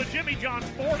hit for the Jimmy John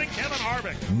Ford and Kevin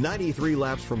Harvick. 93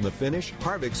 laps from the finish,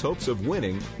 Harvick's hopes of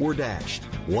winning were dashed.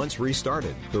 Once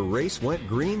restarted, the race went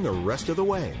green the rest of the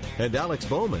way, and Alex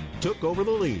Bowman took over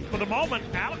the lead. For the moment,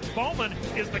 Alex Bowman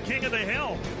is the king of the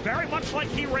hill. Very much like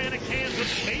he ran at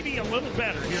Kansas, maybe a little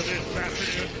better here this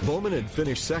afternoon. Bowman had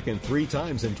finished second 3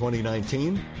 times in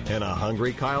 2019, and a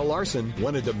hungry Kyle Larson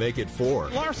wanted to make it 4.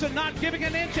 Larson not giving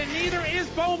an inch, and neither is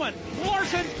Bowman.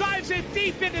 Larson dives it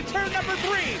deep into turn number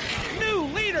 3. New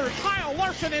leader, Kyle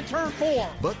Larson in turn 4.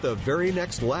 But the very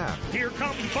next lap. Here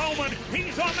comes Bowman.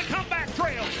 He's on the comeback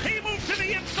trail. He moves to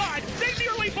the inside. They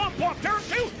nearly bump off turn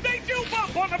 2. They do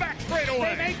bump on the back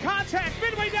straightaway. They make contact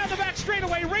midway down the back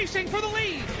straightaway, racing for the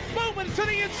lead. Bowman to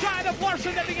the inside of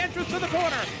Larson at the entrance to the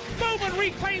corner. Bowman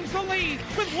reclaims the lead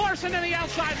with Larson in the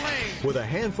outside lane. With a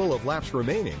handful of laps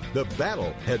remaining, the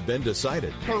battle had been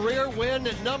decided. Career win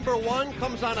at number 1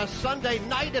 comes on a Sunday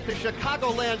night at the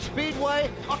Chicagoland Speedway.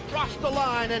 Across the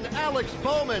line, and Alex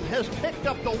Bowman has picked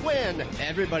up the win.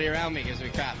 Everybody around me gives me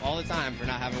crap all the time for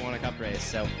not having won a cup race,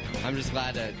 so I'm just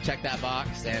glad to check that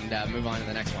box and move on to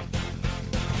the next one.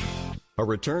 A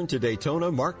return to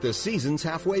Daytona marked the season's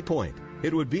halfway point.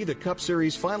 It would be the Cup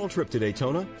Series' final trip to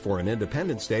Daytona for an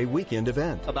Independence Day weekend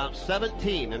event. About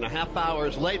 17 and a half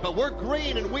hours late, but we're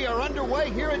green and we are underway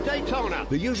here at Daytona.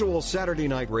 The usual Saturday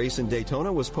night race in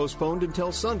Daytona was postponed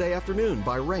until Sunday afternoon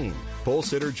by rain. Pole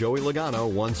sitter Joey Logano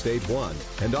won Stage 1,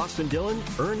 and Austin Dillon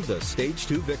earned the Stage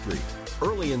 2 victory.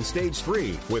 Early in Stage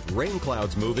 3, with rain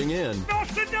clouds moving in.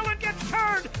 Austin Dillon gets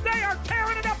turned. They are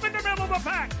tearing it up in the middle of the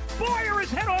pack. Boyer is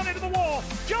head on into the wall.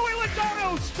 Joey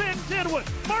Logano spins inward.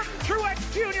 Martin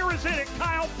Truex Jr. is in it.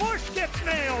 Kyle Busch gets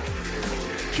nailed.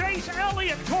 Chase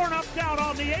Elliott torn up down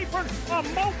on the apron. A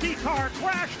multi-car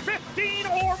crash, 15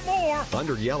 or more.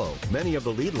 Under yellow, many of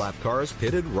the lead lap cars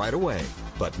pitted right away,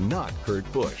 but not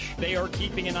Kurt Busch. They are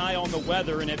keeping an eye on the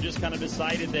weather and have just kind of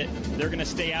decided that they're going to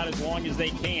stay out as long as they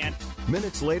can.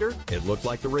 Minutes later, it looked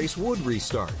like the race would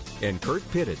restart, and Kurt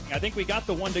pitted. I think we got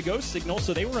the 1-to-go signal,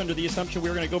 so they were under the assumption we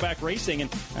were going to go back racing,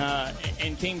 and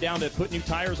came down to put new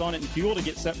tires on it and fuel to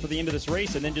get set for the end of this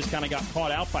race, and then just kind of got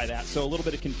caught out by that. So a little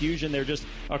bit of confusion there just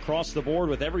across the board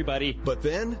with everybody. But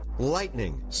then,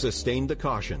 lightning sustained the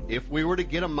caution. If we were to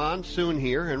get a monsoon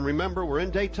here, and remember, we're in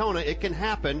Daytona, it can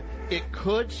happen, it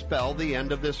could spell the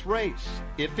end of this race.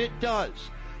 If it does,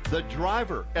 the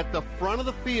driver at the front of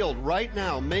the field right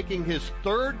now, making his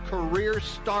 3rd career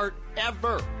start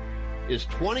ever, is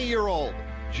 20-year-old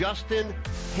Justin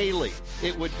Haley.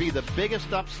 It would be the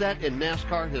biggest upset in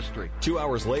NASCAR history. 2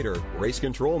 hours later, race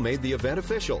control made the event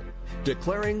official,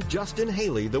 declaring Justin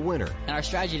Haley the winner. And our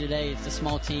strategy today, it's a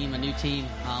small team, a new team,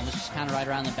 was just kind of right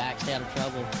around the back, stay out of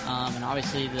trouble. And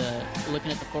obviously,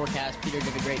 looking at the forecast, Peter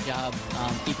did a great job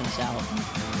keeping us out.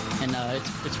 And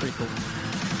it's pretty cool.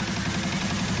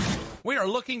 We are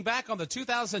looking back on the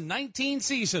 2019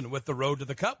 season with the Road to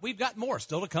the Cup. We've got more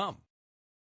still to come.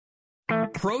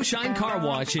 ProShine Car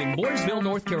Wash in Mooresville,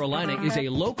 North Carolina is a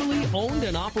locally owned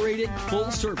and operated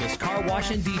full-service car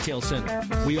wash and detail center.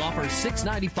 We offer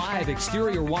 $6.95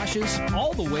 exterior washes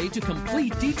all the way to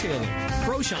complete detailing.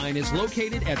 ProShine is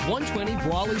located at 120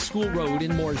 Brawley School Road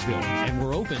in Mooresville, and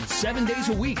we're open 7 days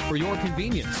a week for your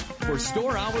convenience. For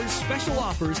store hours, special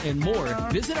offers, and more,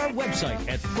 visit our website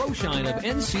at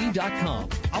ProShineofNC.com.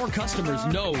 Our customers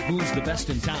know who's the best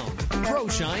in town.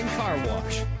 ProShine Car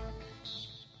Wash.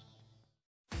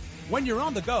 When you're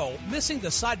on the go, missing the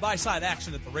side-by-side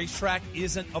action at the racetrack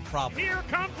isn't a problem. Here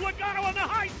comes Logano on the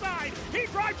high side. He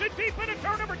drives it deep into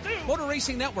turn number 2. Motor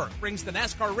Racing Network brings the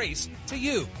NASCAR race to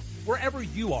you, wherever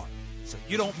you are. so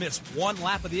you don't miss one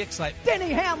lap of the excitement.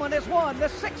 Denny Hamlin has won the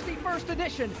 61st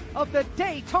edition of the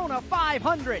Daytona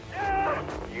 500.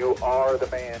 You are the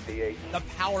man, DH. The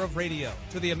power of radio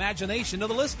to the imagination of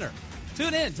the listener.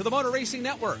 Tune in to the Motor Racing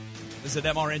Network. Visit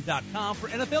MRN.com for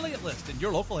an affiliate list in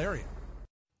your local area.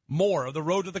 More of the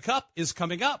Road to the Cup is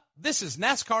coming up. This is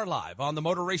NASCAR Live on the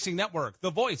Motor Racing Network,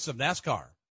 the voice of NASCAR.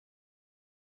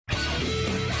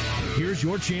 Here's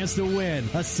your chance to win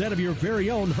a set of your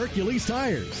very own Hercules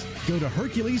tires. Go to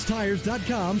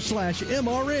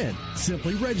HerculesTires.com/MRN.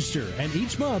 Simply register, and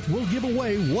each month we'll give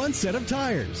away one set of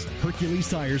tires. Hercules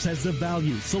Tires has the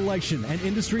value, selection, and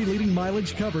industry-leading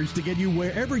mileage coverage to get you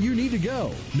wherever you need to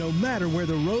go, no matter where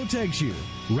the road takes you.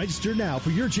 Register now for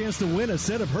your chance to win a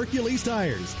set of Hercules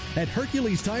tires at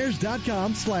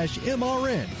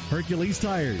HerculesTires.com/MRN. Hercules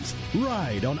Tires.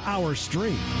 Ride on our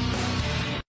stream.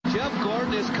 Jeff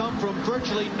Gordon has come from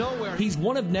virtually nowhere. He's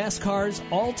one of NASCAR's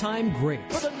all-time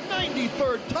greats. For the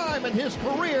 93rd time in his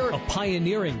career. A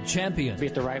pioneering champion. Be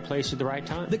at the right place at the right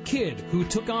time. The kid who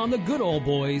took on the good old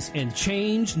boys and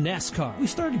changed NASCAR. We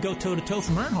started to go toe-to-toe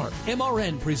from Earnhardt.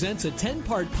 MRN presents a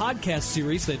 10-part podcast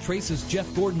series that traces Jeff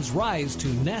Gordon's rise to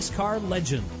NASCAR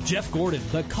legend. Jeff Gordon,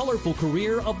 the colorful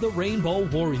career of the Rainbow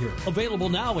Warrior. Available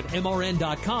now at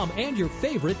MRN.com and your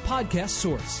favorite podcast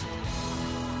source.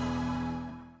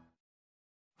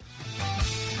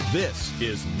 This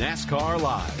is NASCAR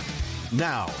Live.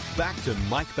 Now, back to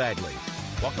Mike Bagley.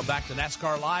 Welcome back to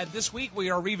NASCAR Live. This week we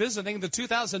are revisiting the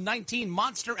 2019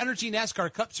 Monster Energy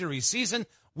NASCAR Cup Series season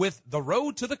with the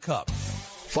Road to the Cup.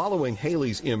 Following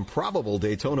Haley's improbable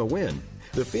Daytona win,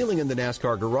 the feeling in the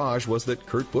NASCAR garage was that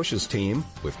Kurt Busch's team,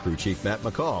 with crew chief Matt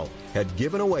McCall, had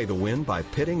given away the win by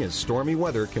pitting as stormy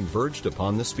weather converged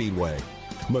upon the speedway.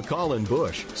 McCall and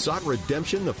Busch sought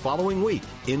redemption the following week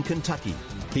in Kentucky.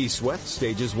 He swept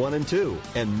stages 1 and 2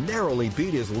 and narrowly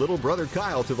beat his little brother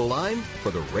Kyle to the line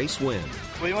for the race win.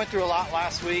 We went through a lot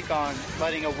last week on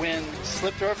letting a win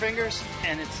slip through our fingers,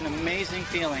 and it's an amazing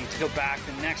feeling to go back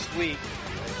the next week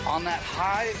on that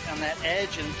high, on that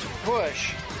edge, and to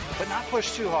push, but not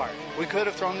push too hard. We could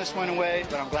have thrown this win away,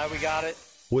 but I'm glad we got it.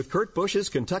 With Kurt Busch's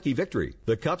Kentucky victory,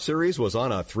 the Cup Series was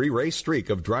on a 3-race streak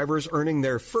of drivers earning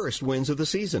their first wins of the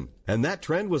season, and that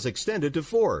trend was extended to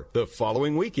 4 the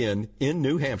following weekend in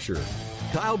New Hampshire.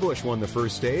 Kyle Busch won the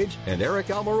first stage and Eric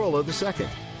Almirola the second.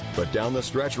 But down the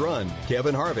stretch run,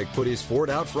 Kevin Harvick put his Ford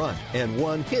out front and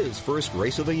won his first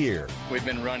race of the year. We've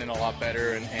been running a lot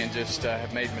better and just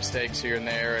have made mistakes here and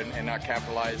there and not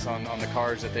capitalize on the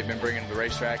cars that they've been bringing to the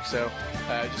racetrack. So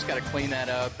just got to clean that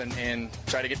up and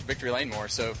try to get to victory lane more.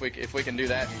 So if we can do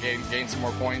that and gain some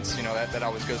more points, you know, that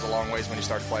always goes a long ways when you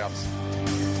start the playoffs.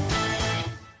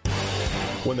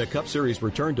 When the Cup Series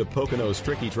returned to Pocono's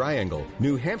tricky triangle,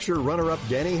 New Hampshire runner-up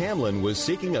Denny Hamlin was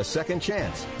seeking a second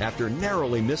chance after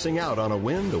narrowly missing out on a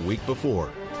win the week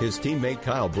before. His teammate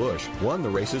Kyle Busch won the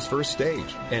race's first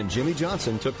stage, and Jimmy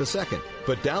Johnson took the second.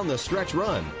 But down the stretch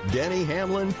run, Denny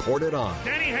Hamlin poured it on.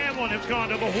 Denny Hamlin has gone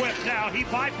to the whip now. He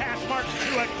bypassed Martin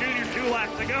Truex Jr. 2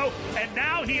 laps ago, and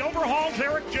now he overhauls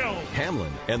Eric Jones.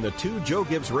 Hamlin and the 2 Joe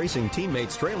Gibbs Racing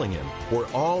teammates trailing him were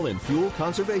all in fuel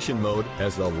conservation mode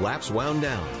as the laps wound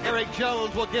down. Eric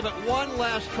Jones will give it one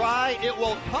last try. It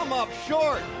will come up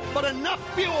short, but enough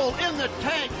fuel in the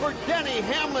tank for Denny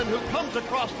Hamlin, who comes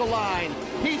across the line.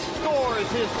 He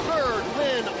scores his 3rd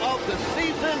win of the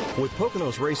season. With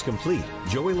Pocono's race complete,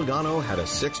 Joey Logano had a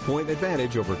 6-point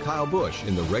advantage over Kyle Busch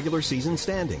in the regular season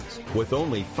standings, with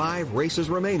only 5 races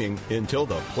remaining until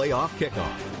the playoff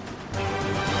kickoff.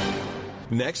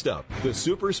 Next up, the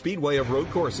super speedway of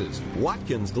road courses,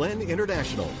 Watkins Glen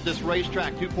International. This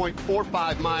racetrack,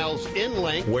 2.45 miles in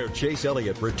length, where Chase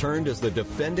Elliott returned as the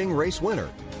defending race winner.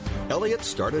 Elliott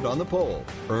started on the pole,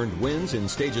 earned wins in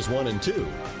stages 1 and 2,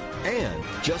 and,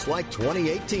 just like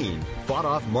 2018, fought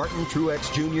off Martin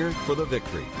Truex Jr. for the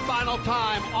victory. Final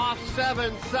time, off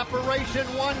 7, separation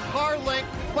 1 car length,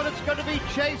 but it's going to be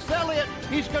Chase Elliott.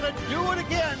 He's going to do it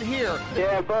again here.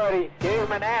 Yeah, buddy, gave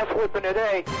him an ass whipping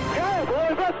today. Go,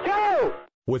 boys, let's go!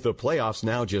 With the playoffs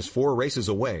now just 4 races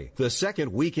away, the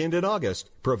second weekend in August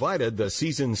provided the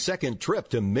season's second trip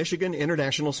to Michigan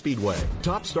International Speedway.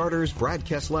 Top starters Brad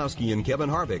Keselowski and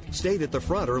Kevin Harvick stayed at the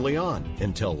front early on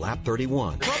until lap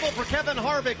 31. Trouble for Kevin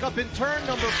Harvick up in turn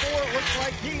number 4. Looks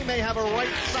like he may have a right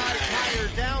side tire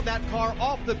down. That car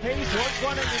off the pace, was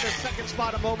running in the second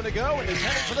spot a moment ago and is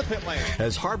heading for the pit lane.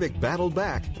 As Harvick battled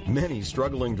back, many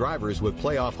struggling drivers with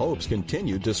playoff hopes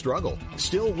continued to struggle.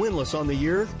 Still winless on the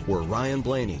year were Ryan Blaney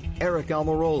Blaney, Eric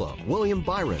Almirola, William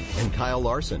Byron, and Kyle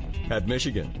Larson. At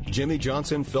Michigan, Jimmy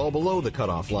Johnson fell below the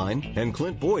cutoff line, and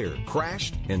Clint Boyer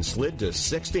crashed and slid to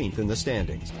 16th in the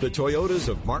standings. The Toyotas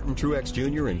of Martin Truex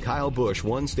Jr. and Kyle Busch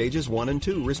won stages 1 and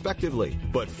 2, respectively,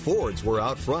 but Fords were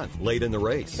out front late in the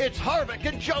race. It's Harvick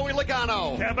and Joey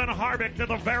Logano. Kevin Harvick to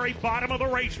the very bottom of the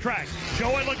racetrack.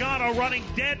 Joey Logano running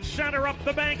dead center up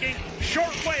the banking.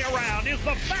 Short way around is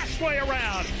the fast way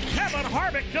around. Kevin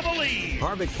Harvick to the lead.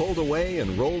 Harvick pulled away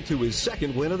and rolled to his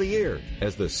second win of the year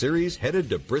as the series headed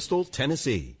to Bristol,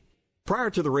 Tennessee.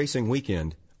 Prior to the racing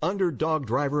weekend, underdog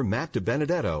driver Matt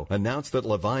DiBenedetto announced that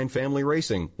Levine Family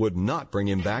Racing would not bring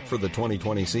him back for the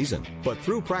 2020 season. But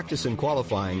through practice and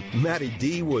qualifying, Matty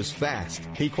D was fast.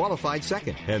 He qualified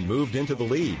second and moved into the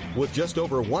lead with just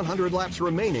over 100 laps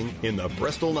remaining in the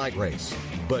Bristol night race.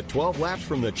 But 12 laps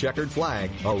from the checkered flag,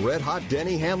 a red-hot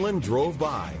Denny Hamlin drove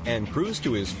by and cruised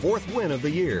to his fourth win of the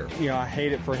year. You know, I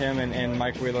hate it for him and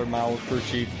Mike Wheeler, my old crew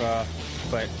chief,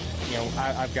 but, you know,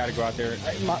 I've got to go out there.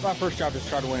 My first job is to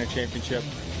try to win a championship,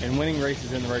 and winning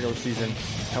races in the regular season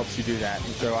helps you do that.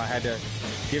 And so I had to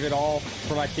give it all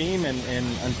for my team, and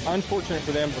unfortunate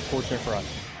for them, but fortunate for us.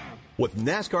 With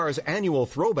NASCAR's annual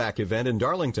throwback event in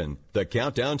Darlington, the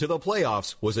countdown to the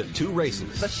playoffs was at 2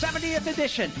 races. The 70th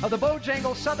edition of the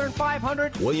Bojangles Southern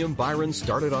 500. William Byron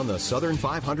started on the Southern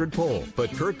 500 pole,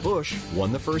 but Kurt Busch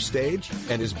won the first stage,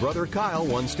 and his brother Kyle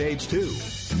won stage 2.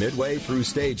 Midway through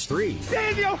stage 3,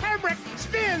 Daniel Hemrick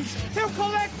spins. He'll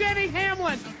collect Denny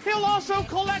Hamlin. He'll also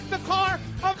collect the car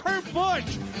of Kurt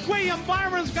Busch. William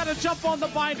Byron's got to jump on the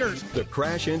binders. The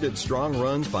crash ended strong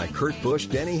runs by Kurt Busch,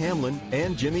 Denny Hamlin,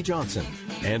 and Jimmy Johnson.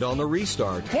 And on the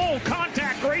restart, full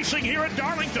contact racing here at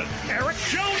Darlington. Eric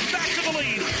Jones back to the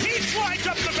lead. He slides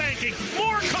up the banking.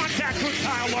 More contact with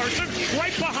Kyle Larson.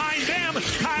 Right behind them,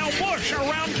 Kyle Busch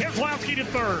around Keselowski to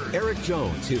third. Eric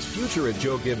Jones, his future at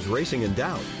Joe Gibbs Racing in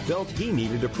doubt, felt he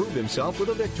needed to prove himself with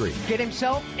a victory. Get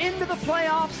himself into the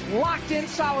playoffs, locked in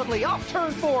solidly off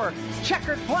turn 4.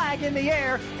 Checkered flag in the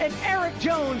air, and Eric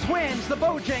Jones wins the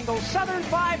Bojangles Southern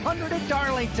 500 at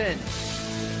Darlington.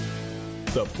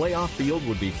 The playoff field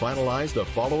would be finalized the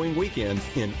following weekend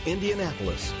in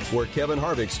Indianapolis, where Kevin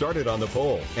Harvick started on the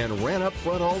pole and ran up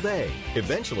front all day,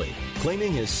 eventually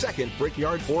claiming his second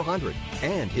Brickyard 400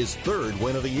 and his third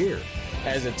win of the year.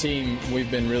 As a team,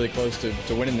 we've been really close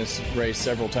to winning this race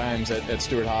several times at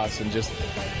Stewart-Haas and just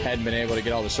hadn't been able to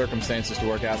get all the circumstances to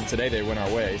work out, and today they went our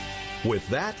way. With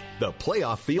that, the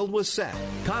playoff field was set.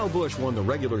 Kyle Busch won the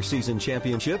regular season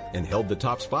championship and held the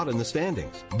top spot in the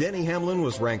standings. Denny Hamlin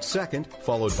was ranked second,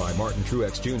 followed by Martin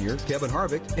Truex Jr., Kevin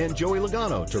Harvick, and Joey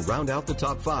Logano to round out the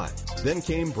top 5. Then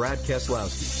came Brad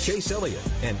Keselowski, Chase Elliott,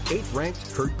 and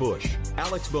 8th-ranked Kurt Busch.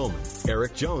 Alex Bowman,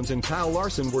 Eric Jones, and Kyle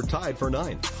Larson were tied for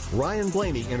 9th. Ryan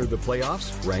Blaney entered the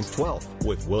playoffs ranked 12th,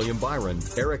 with William Byron,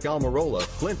 Eric Almirola,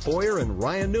 Clint Boyer, and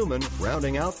Ryan Newman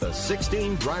rounding out the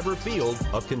 16-driver field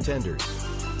of contenders.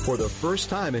 For the first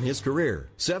time in his career,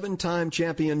 7-time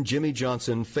champion Jimmy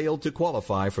Johnson failed to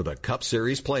qualify for the Cup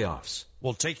Series playoffs.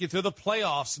 We'll take you through the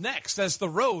playoffs next as the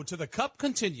road to the Cup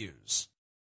continues.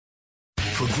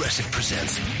 Progressive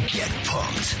presents Get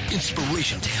Pumped.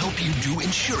 Inspiration to help you do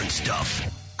insurance stuff.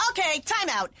 Okay, time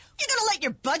out. You're gonna let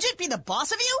your budget be the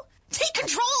boss of you? Take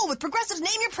control with Progressive's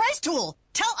Name Your Price tool.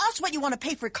 Tell us what you want to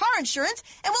pay for car insurance,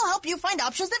 and we'll help you find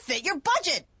options that fit your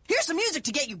budget. Here's some music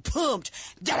to get you pumped.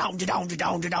 Da-dong, da-dong,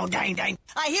 da-dong, da-dong, dang, dang.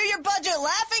 I hear your budget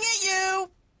laughing at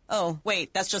you. Oh,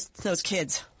 wait, that's just those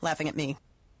kids laughing at me.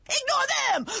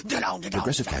 Ignore them! Da-dong, da-dong.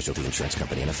 Progressive Casualty Insurance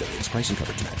Company and affiliates. Price and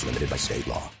coverage match limited by state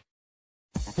law.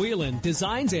 Whelen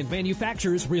designs and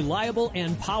manufactures reliable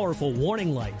and powerful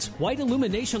warning lights, white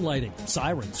illumination lighting,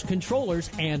 sirens, controllers,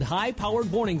 and high-powered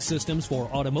warning systems for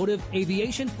automotive,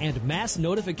 aviation, and mass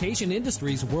notification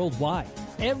industries worldwide.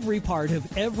 Every part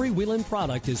of every Whelen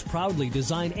product is proudly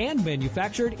designed and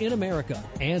manufactured in America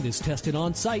and is tested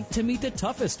on site to meet the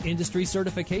toughest industry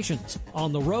certifications.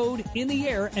 On the road, in the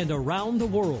air, and around the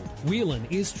world, Whelen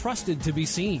is trusted to be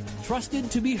seen,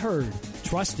 trusted to be heard,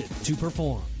 trusted to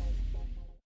perform.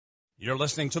 You're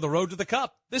listening to The Road to the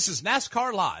Cup. This is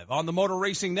NASCAR Live on the Motor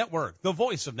Racing Network, the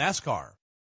voice of NASCAR.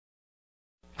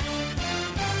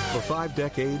 For 5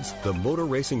 decades, the Motor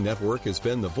Racing Network has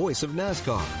been the voice of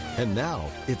NASCAR. And now,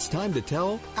 it's time to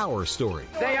tell our story.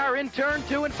 They are in turn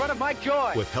 2 in front of Mike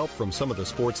Joy. With help from some of the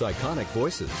sport's iconic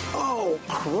voices. Oh,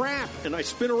 crap! And I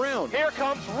spin around. Here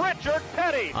comes Richard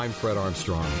Petty. I'm Fred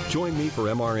Armstrong. Join me for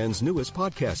MRN's newest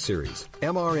podcast series.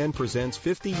 MRN Presents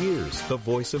 50 Years, the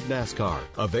voice of NASCAR.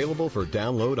 Available for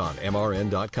download on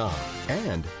MRN.com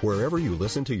and wherever you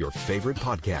listen to your favorite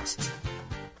podcasts.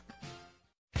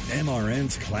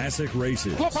 MRN's Classic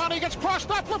Races. Labonte gets crossed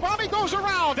up. Labonte goes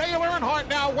around. Dale Earnhardt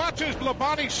stretches.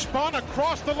 Labonte spun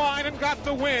across the line and got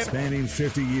the win. Spanning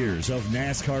 50 years of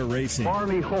NASCAR racing.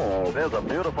 Army Hall. There's a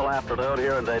beautiful afternoon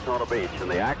here in Daytona Beach, and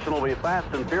the action will be fast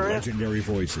and furious. Legendary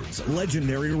voices,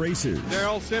 legendary races.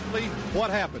 Darrell Sipley, what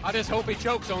happened? I just hope he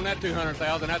chokes on that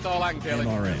 200,000. That's all I can tell him.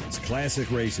 MRN's Classic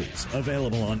Races,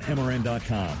 available on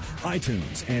MRN.com,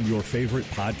 iTunes, and your favorite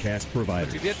podcast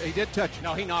providers. He did touch.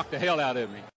 No, he knocked the hell out of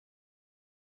me.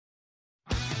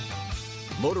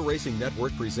 Motor Racing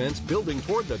Network presents Building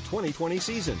Toward the 2020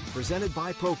 season, presented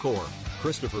by Procore.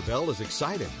 Christopher Bell is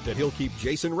excited that he'll keep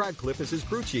Jason Radcliffe as his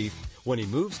crew chief when he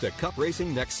moves to Cup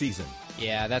Racing next season.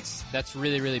 Yeah, that's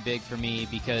really, really big for me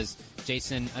because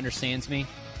Jason understands me.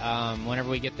 Whenever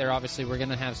we get there, obviously, we're going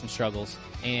to have some struggles.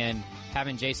 And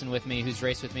having Jason with me, who's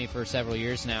raced with me for several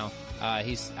years now, I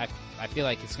feel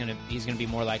like he's going to be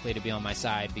more likely to be on my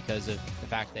side because of the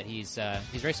fact that he's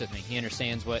raced with me. He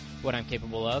understands what I'm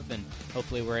capable of, and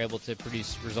hopefully we're able to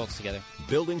produce results together.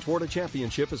 Building Toward a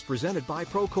Championship is presented by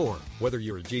Procore. Whether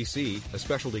you're a GC, a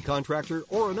specialty contractor,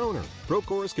 or an owner,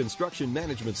 Procore's construction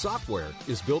management software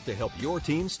is built to help your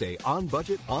team stay on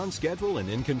budget, on schedule, and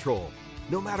in control.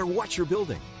 No matter what you're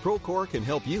building, Procore can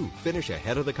help you finish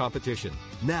ahead of the competition.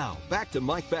 Now, back to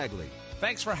Mike Bagley.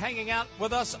 Thanks for hanging out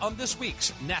with us on this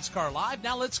week's NASCAR Live.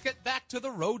 Now let's get back to the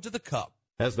road to the Cup.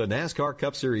 As the NASCAR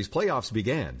Cup Series playoffs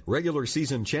began, regular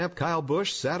season champ Kyle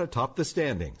Busch sat atop the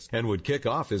standings and would kick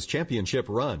off his championship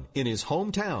run in his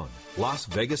hometown, Las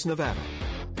Vegas, Nevada.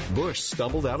 Busch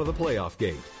stumbled out of the playoff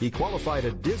gate. He qualified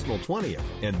a dismal 20th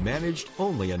and managed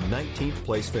only a 19th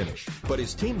place finish. But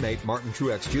his teammate Martin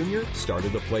Truex Jr.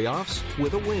 started the playoffs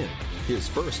with a win, his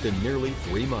first in nearly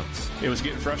 3 months. It was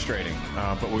getting frustrating,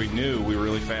 but we knew we were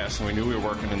really fast, and we knew we were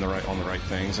working on the right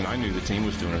things, and I knew the team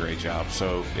was doing a great job.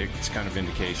 So it's kind of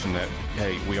indication that,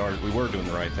 hey, we were doing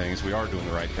the right things. We are doing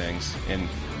the right things, and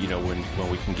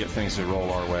when we can get things to roll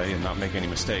our way and not make any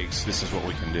mistakes, this is what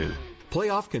we can do.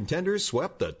 Playoff contenders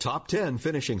swept the top 10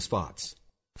 finishing spots.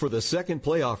 For the second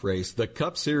playoff race, the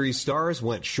Cup Series stars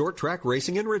went short track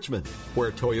racing in Richmond,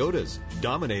 where Toyotas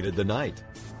dominated the night.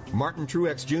 Martin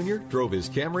Truex Jr. drove his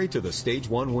Camry to the Stage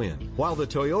 1 win, while the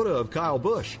Toyota of Kyle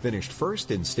Busch finished first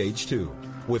in Stage 2.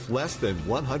 With less than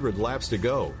 100 laps to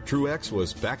go, Truex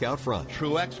was back out front.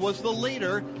 Truex was the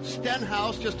leader.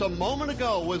 Stenhouse just a moment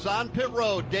ago was on pit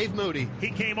road. Dave Moody. He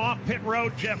came off pit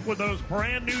road, Jeff, with those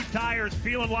brand new tires,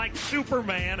 feeling like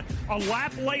Superman. A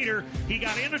lap later, he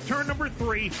got into turn number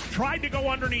 3, tried to go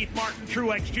underneath Martin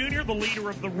Truex Jr., the leader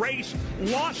of the race,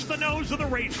 lost the nose of the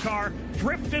race car,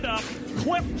 drifted up,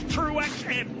 clipped Truex,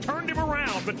 and turned him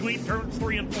around between turns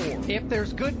 3 and 4. If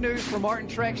there's good news for Martin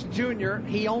Truex Jr.,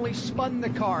 he only spun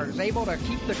the cars, able to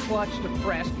keep the clutch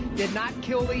depressed, did not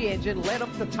kill the engine, let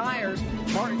up the tires.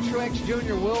 Martin Truex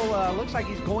Jr. looks like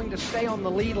he's going to stay on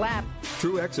the lead lap.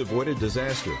 Truex avoided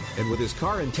disaster, and with his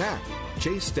car intact,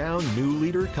 chased down new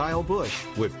leader Kyle Busch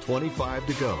with 25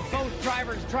 to go. Both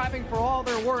drivers driving for all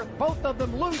they're worth. Both of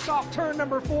them loose off turn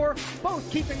number 4,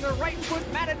 both keeping their right foot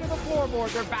matted to the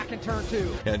floorboard. They're back in turn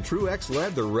 2. And Truex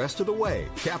led the rest of the way,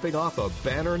 capping off a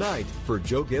banner night for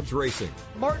Joe Gibbs Racing.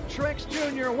 Martin Truex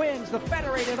Jr. wins the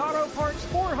Federated Auto Parts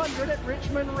 400 at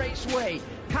Richmond Raceway.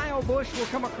 Kyle Busch will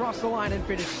come across the line and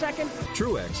finish second.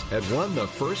 Truex had won the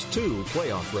first 2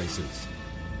 playoff races.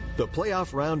 The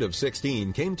playoff round of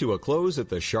 16 came to a close at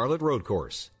the Charlotte Road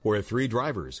Course, where 3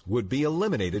 drivers would be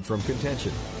eliminated from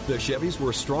contention. The Chevys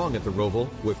were strong at the Roval,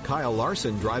 with Kyle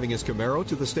Larson driving his Camaro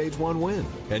to the Stage 1 win,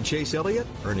 and Chase Elliott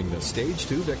earning the Stage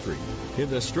 2 victory. In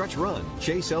the stretch run,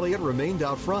 Chase Elliott remained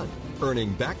out front,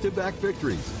 earning back-to-back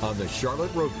victories on the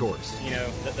Charlotte Road Course.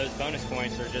 Those bonus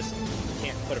points are just, you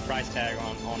can't put a price tag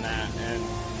on that, and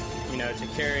to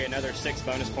carry another 6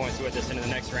 bonus points with us into the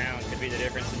next round could be the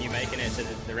difference in you making it to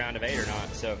the round of 8 or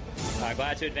not. So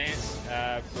glad to advance.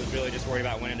 Was really just worried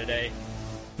about winning today.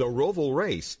 The Roval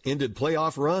race ended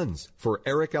playoff runs for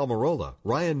Eric Almirola,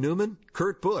 Ryan Newman,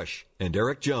 Kurt Busch, and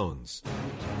Eric Jones.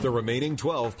 The remaining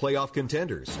 12 playoff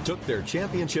contenders took their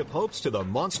championship hopes to the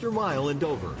Monster Mile in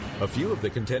Dover. A few of the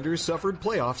contenders suffered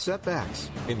playoff setbacks,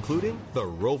 including the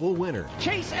Roval winner.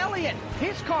 Chase Elliott,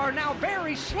 his car now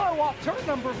very slow off turn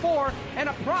number 4, and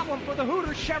a problem for the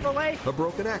Hooters Chevrolet. A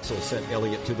broken axle sent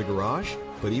Elliott to the garage,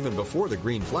 but even before the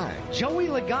green flag, Joey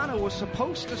Logano was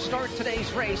supposed to start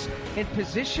today's race in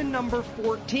position number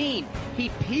 14. He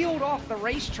peeled off the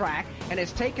racetrack and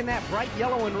has taken that bright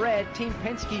yellow and red Team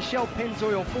Penske Shell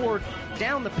Pennzoil Ford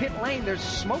down the pit lane. There's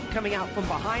smoke coming out from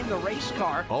behind the race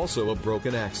car. Also a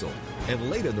broken axle. And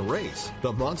late in the race,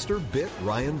 the monster bit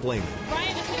Ryan Blaney.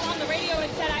 Ryan just came on the radio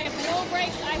and said, I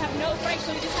have no brakes,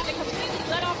 so we just had to completely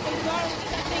let off the car and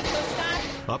get that thing to a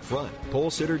stop. Up front,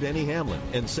 pole sitter Denny Hamlin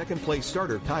and second-place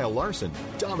starter Kyle Larson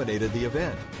dominated the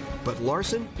event. But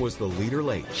Larson was the leader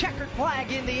late. Checkered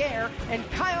flag in the air, and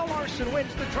Kyle Larson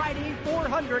wins the Dryden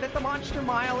 400 at the Monster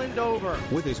Mile in Dover.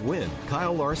 With his win,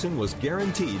 Kyle Larson was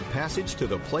guaranteed passage to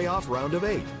the playoff round of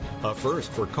 8, a first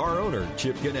for car owner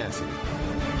Chip Ganassi.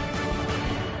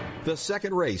 The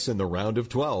second race in the round of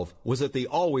 12 was at the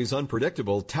always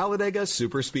unpredictable Talladega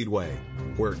Superspeedway,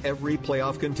 where every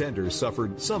playoff contender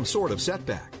suffered some sort of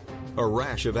setback. A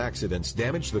rash of accidents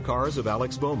damaged the cars of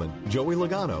Alex Bowman, Joey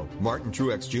Logano, Martin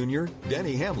Truex Jr.,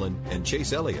 Denny Hamlin, and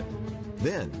Chase Elliott.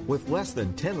 Then, with less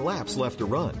than 10 laps left to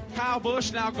run, Kyle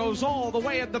Busch now goes all the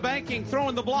way at the banking,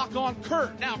 throwing the block on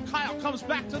Kurt. Now Kyle comes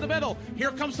back to the middle. Here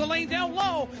comes the lane down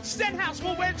low. Stenhouse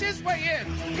will wedge his way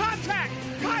in. Contact.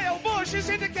 Kyle Busch is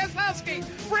into Keselowski.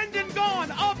 Brendan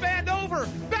Gaughan up and over.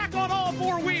 Back on all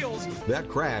four wheels. that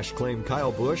crash claimed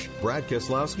Kyle Busch, Brad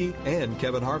Keselowski, and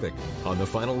Kevin Harvick. On the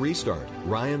final restart,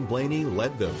 Ryan Blaney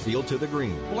led the field to the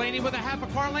green. Blaney with a half a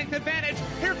car length advantage.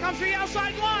 Here comes the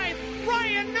outside line.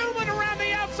 Ryan Newman around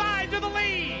the outside to the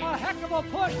lead. A heck of a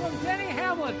push from Denny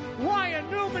Hamlin. Ryan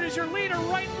Newman is your leader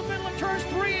right in the middle of turns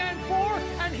 3 and 4,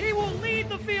 and he will lead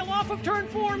the field off of turn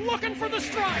 4 looking for the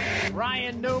strike.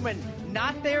 Ryan Newman,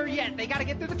 not there yet. They got to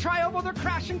get through the tri-oval. They're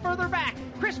crashing further back.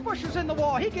 Chris Buescher's in the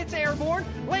wall. He gets airborne,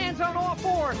 lands on all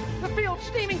fours. The field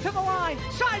steaming to the line,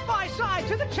 side by side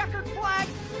to the checkered flag.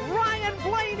 Ryan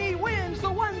Blaney wins the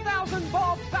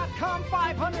 1000bulbs.com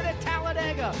 500 at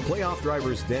Talladega. Playoff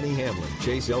drivers Denny Hamlin,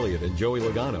 Chase Elliott, and Joey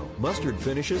Logano mustered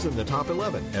finishes in the top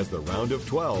 11 as the round of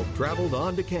 12 traveled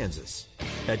on to Kansas.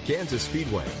 At Kansas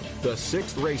Speedway, the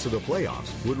sixth race of the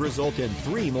playoffs would result in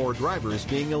 3 more drivers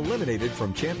being eliminated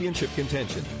from championship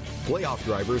contention. Playoff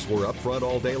drivers were up front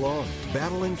all day long,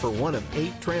 battling for one of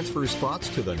 8 transfer spots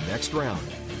to the next round.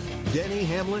 Denny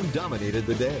Hamlin dominated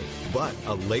the day, but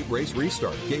a late race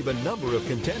restart gave a number of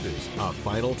contenders a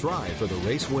final try for the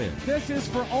race win. This is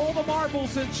for all the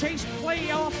marbles in Chase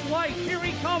playoff life. Here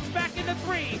he comes back into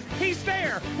 3. He's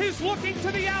there. He's looking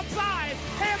to the outside.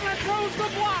 Hamlin throws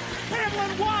the block.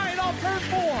 Hamlin wide off turn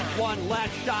 4. One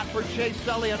last shot for Chase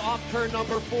Elliott off turn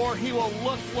number 4. He will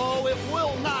look low. It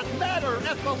will not matter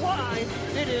at the line.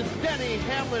 It is Denny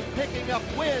Hamlin picking up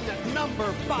win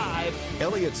number 5.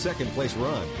 Elliott's second place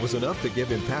run was enough to give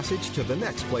him passage to the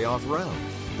next playoff round.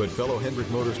 But fellow Hendrick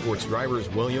Motorsports drivers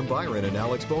William Byron and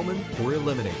Alex Bowman were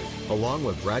eliminated, along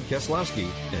with Brad Keselowski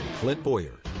and Clint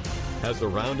Bowyer. As the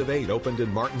round of 8 opened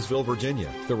in Martinsville, Virginia,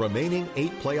 the remaining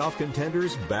 8 playoff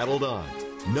contenders battled on,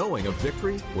 knowing a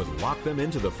victory would lock them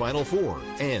into the Final 4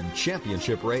 and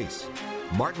championship race.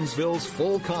 Martinsville's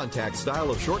full contact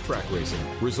style of short track racing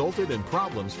resulted in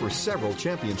problems for several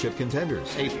championship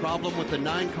contenders. A problem with the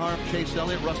 9 car of Chase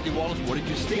Elliott. Rusty Wallace, what did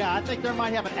you see? Yeah, I think there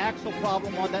might have an axle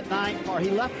problem on that 9 car. He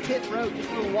left pit road just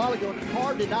a little while ago, and the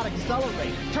car did not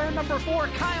accelerate. Turn number 4,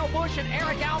 Kyle Busch and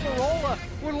Eric Almirola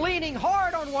were leaning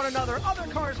hard on one another.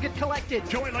 Other cars get collected.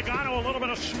 Joey Logano, a little bit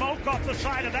of smoke off the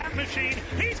side of that machine.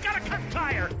 He's got a cut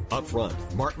tire. Up front,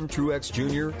 Martin Truex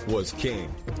Jr. was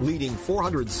king, leading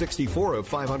 464 of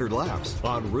 500 laps,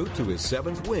 en route to his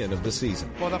 7th win of the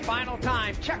season. For the final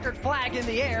time, checkered flag in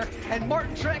the air, and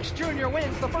Martin Truex Jr.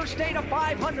 wins the first day of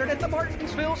 500 at the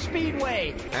Martinsville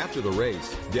Speedway. After the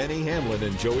race, Denny Hamlin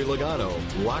and Joey Logano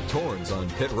locked horns on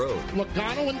pit road.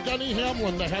 Logano and Denny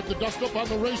Hamlin, they had the dust up on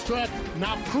the racetrack.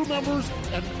 Now crew members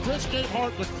and Chris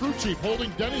Gabehart, the crew chief,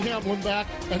 holding Denny Hamlin back,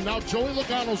 and now Joey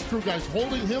Logano's crew guys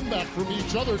holding him back from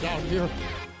each other down here.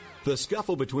 The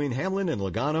scuffle between Hamlin and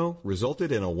Logano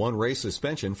resulted in a 1-race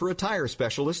suspension for a tire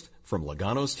specialist from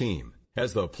Logano's team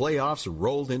as the playoffs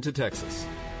rolled into Texas.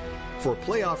 For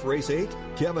playoff race 8,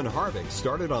 Kevin Harvick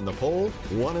started on the pole,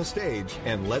 won a stage,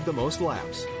 and led the most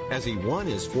laps as he won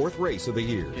his 4th race of the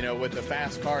year. You know, with the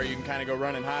fast car, you can kind of go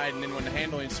run and hide, and then when the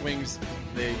handling swings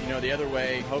the other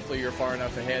way, hopefully you're far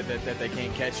enough ahead that they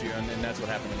can't catch you, and then that's what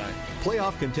happened tonight.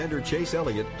 Playoff contender Chase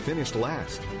Elliott finished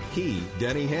last. He,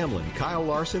 Denny Hamlin, Kyle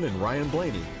Larson, and Ryan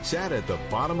Blaney sat at the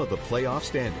bottom of the playoff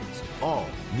standings, all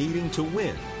needing to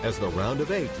win as the round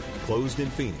of 8 closed in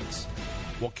Phoenix.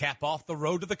 We'll cap off the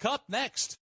road to the Cup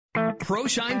next.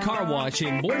 ProShine Car Wash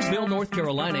in Mooresville, North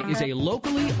Carolina is a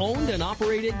locally owned and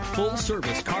operated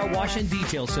full-service car wash and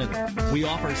detail center. We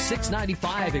offer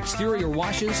 $6.95 exterior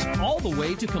washes all the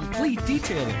way to complete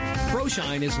detailing.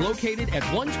 ProShine is located at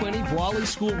 120 Brawley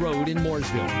School Road in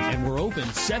Mooresville, and we're open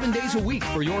 7 days a week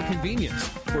for your convenience.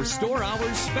 For store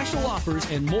hours, special offers,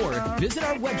 and more, visit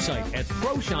our website at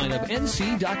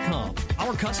ProShineofNC.com.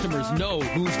 Our customers know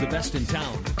who's the best in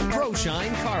town.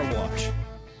 ProShine Car Wash.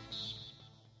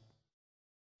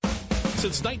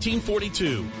 Since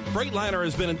 1942, Freightliner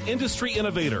has been an industry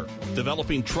innovator,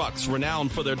 developing trucks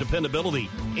renowned for their dependability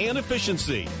and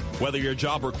efficiency. Whether your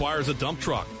job requires a dump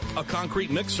truck, a concrete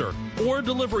mixer, or a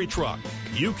delivery truck,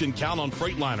 you can count on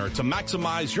Freightliner to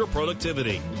maximize your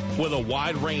productivity. With a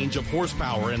wide range of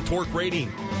horsepower and torque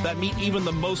rating that meet even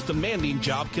the most demanding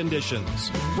job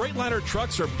conditions. Freightliner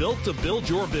trucks are built to build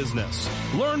your business.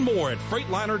 Learn more at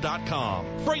Freightliner.com.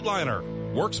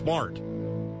 Freightliner. Work smart.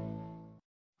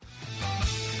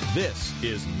 This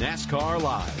is NASCAR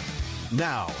Live.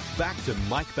 Now, back to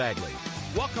Mike Bagley.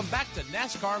 Welcome back to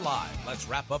NASCAR Live. Let's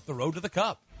wrap up the road to the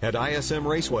Cup. At ISM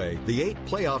Raceway, the 8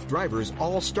 playoff drivers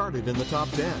all started in the top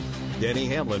 10. Denny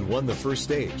Hamlin won the first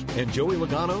stage, and Joey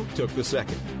Logano took the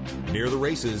second. Near the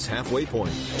race's halfway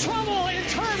point. Trouble in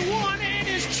turn 1, and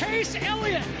is Chase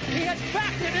Elliott. He has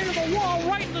backed it into the wall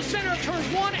right in the center of turns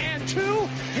 1 and 2.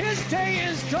 His day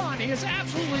is done. He has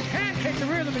absolutely pancaked the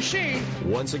rear of the machine.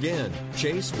 Once again,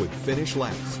 Chase would finish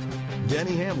last.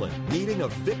 Denny Hamlin, needing a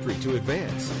victory to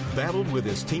advance, battled with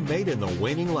his teammate in the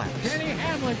waning laps. Denny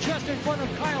Hamlin just in front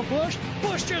of Kyle Busch.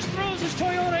 Busch just throws his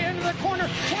Toyota into the corner,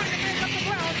 trying to make up the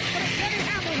ground, but it's Denny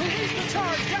Hamlin who leads the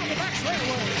charge down the back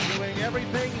straightaway. Doing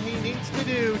everything he needs to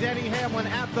do. Denny Hamlin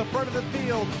at the front of the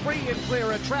field, free and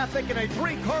clear of traffic, and a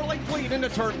 3-car length lead into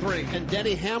turn 3. And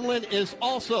Denny Hamlin is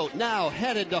also now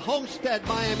headed to Homestead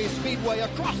Miami Speedway.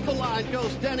 Across the line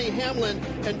goes Denny Hamlin,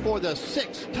 and for the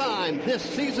 6th time this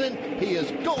season, he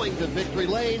is going to victory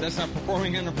lane. That's not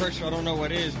performing under pressure. I don't know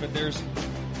what is, but there's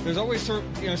always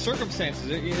circumstances.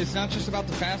 It's not just about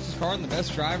the fastest car and the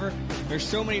best driver. There's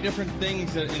so many different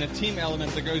things that, in a team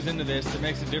element that goes into this that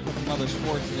makes it different from other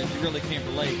sports that you really can't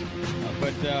relate.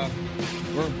 But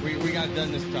we got it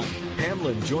done this time.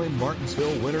 Hamlin joined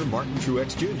Martinsville winner Martin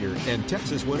Truex Jr. and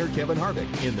Texas winner Kevin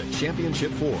Harvick in the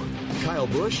Championship 4. Kyle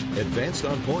Busch advanced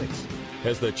on points,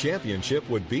 as the championship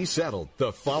would be settled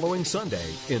the following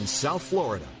Sunday in South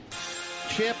Florida.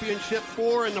 Championship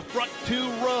 4 in the front 2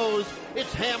 rows.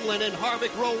 It's Hamlin and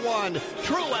Harvick row 1.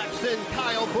 Truex and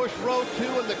Kyle Busch row 2,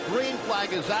 and the green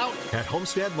flag is out. At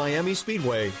Homestead Miami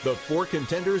Speedway, the 4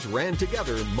 contenders ran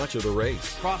together much of the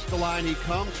race. Across the line he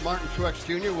comes. Martin Truex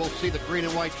Jr. will see the green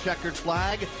and white checkered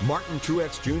flag. Martin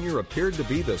Truex Jr. appeared to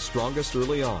be the strongest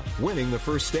early on, winning the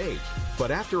first stage.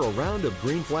 But after a round of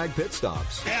green flag pit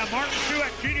stops... Yeah, Martin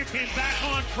Truex Jr. came back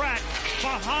on track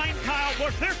behind Kyle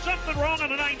Busch. There's something wrong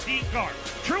on the 19 car.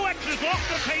 Truex is off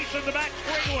the pace in the back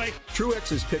straightaway.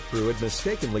 Truex's pit crew had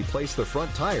mistakenly placed the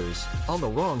front tires on the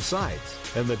wrong sides,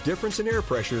 and the difference in air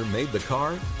pressure made the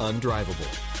car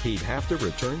undrivable. He'd have to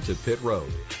return to pit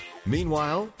road.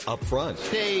 Meanwhile, up front,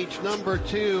 stage number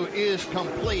 2 is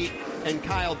complete, and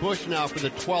Kyle Busch now for the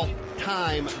 12th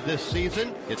time this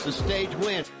season. It's a stage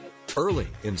win. Early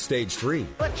in stage 3.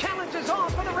 The challenge is on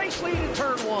for the race lead in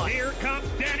turn 1. Here comes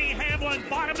Denny Hamlin,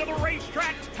 bottom of the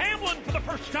racetrack. Hamlin, for the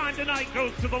first time tonight,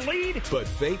 goes to the lead. But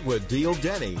fate would deal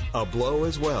Denny a blow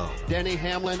as well. Denny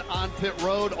Hamlin on pit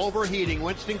road, overheating.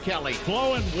 Winston Kelly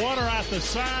blowing water out the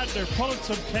side. They're pulling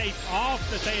some tape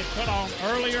off that they had put on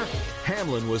earlier.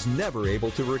 Hamlin was never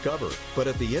able to recover, but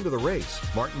at the end of the race,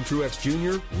 Martin Truex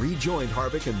Jr. rejoined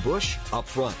Harvick and Busch up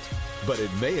front. But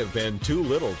it may have been too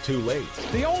little too late.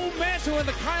 The old mentor in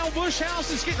the Kyle Busch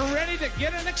house is getting ready to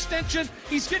get an extension.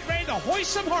 He's getting ready to hoist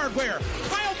some hardware.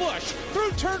 Kyle Busch through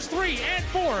turns 3 and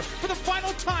 4 for the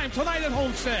final time tonight at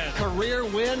Homestead. Career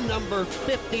win number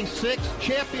 56,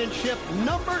 championship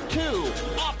number 2.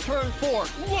 Off turn 4,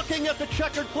 looking at the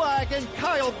checkered flag, and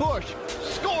Kyle Busch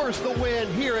scores the win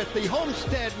here at the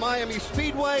Homestead Miami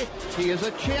Speedway. He is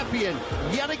a champion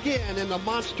yet again in the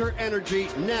Monster Energy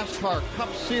NASCAR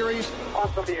Cup Series.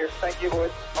 Awesome to hear. Thank you,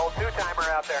 boys. Old 2-timer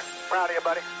out there. Proud of you,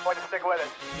 buddy. Way to stick with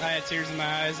it. I had tears in my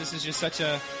eyes. This is just such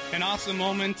an awesome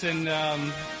moment, and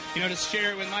to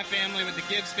share it with my family, with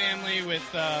the Gibbs family, with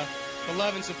the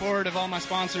love and support of all my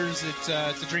sponsors. It's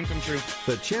a dream come true.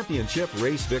 The championship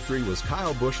race victory was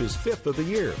Kyle Busch's 5th of the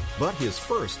year, but his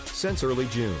first since early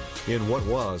June. In what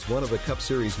was one of the Cup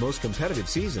Series' most competitive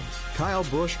seasons, Kyle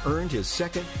Busch earned his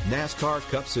 2nd NASCAR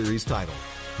Cup Series title.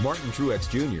 Martin Truex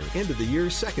Jr. ended the year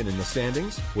 2nd in the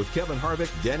standings, with Kevin Harvick,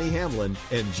 Denny Hamlin,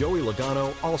 and Joey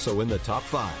Logano also in the top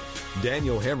 5.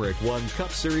 Daniel Hemrick won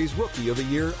Cup Series Rookie of the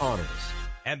Year honors.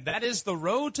 And that is the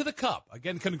road to the Cup.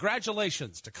 Again,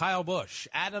 congratulations to Kyle Busch,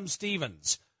 Adam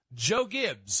Stevens, Joe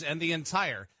Gibbs, and the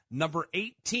entire number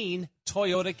 18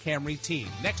 Toyota Camry team.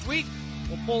 Next week,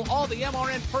 we'll pull all the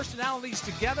MRN personalities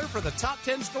together for the top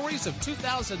 10 stories of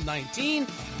 2019.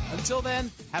 Until then,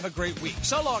 have a great week.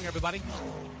 So long, everybody.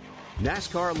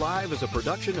 NASCAR Live is a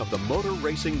production of the Motor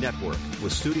Racing Network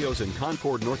with studios in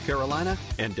Concord, North Carolina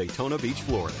and Daytona Beach,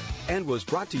 Florida, and was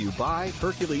brought to you by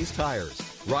Hercules Tires.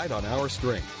 right on our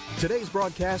strength. Today's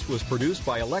broadcast was produced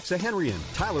by Alexa Henrian,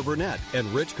 Tyler Burnett, and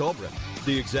Rich Colbrin.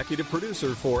 The executive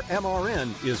producer for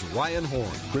MRN is Ryan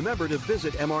Horn. Remember to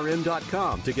visit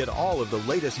MRN.com to get all of the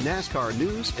latest NASCAR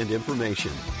news and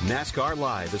information. NASCAR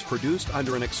Live is produced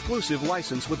under an exclusive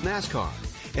license with NASCAR.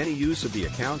 Any use of the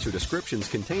accounts or descriptions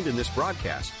contained in this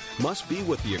broadcast must be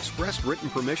with the express written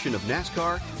permission of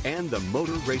NASCAR and the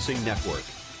Motor Racing Network.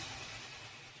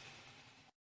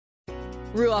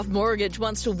 Ruoff Mortgage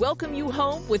wants to welcome you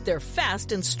home with their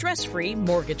fast and stress-free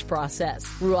mortgage process.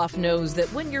 Ruoff knows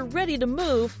that when you're ready to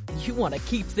move, you want to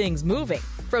keep things moving.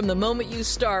 From the moment you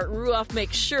start, Ruoff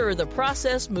makes sure the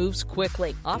process moves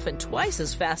quickly, often twice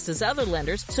as fast as other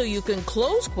lenders, so you can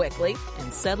close quickly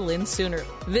and settle in sooner.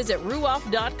 Visit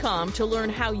Ruoff.com to learn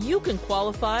how you can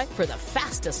qualify for the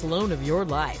fastest loan of your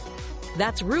life.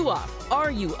 That's Ruoff,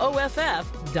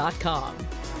 RUOFF.com.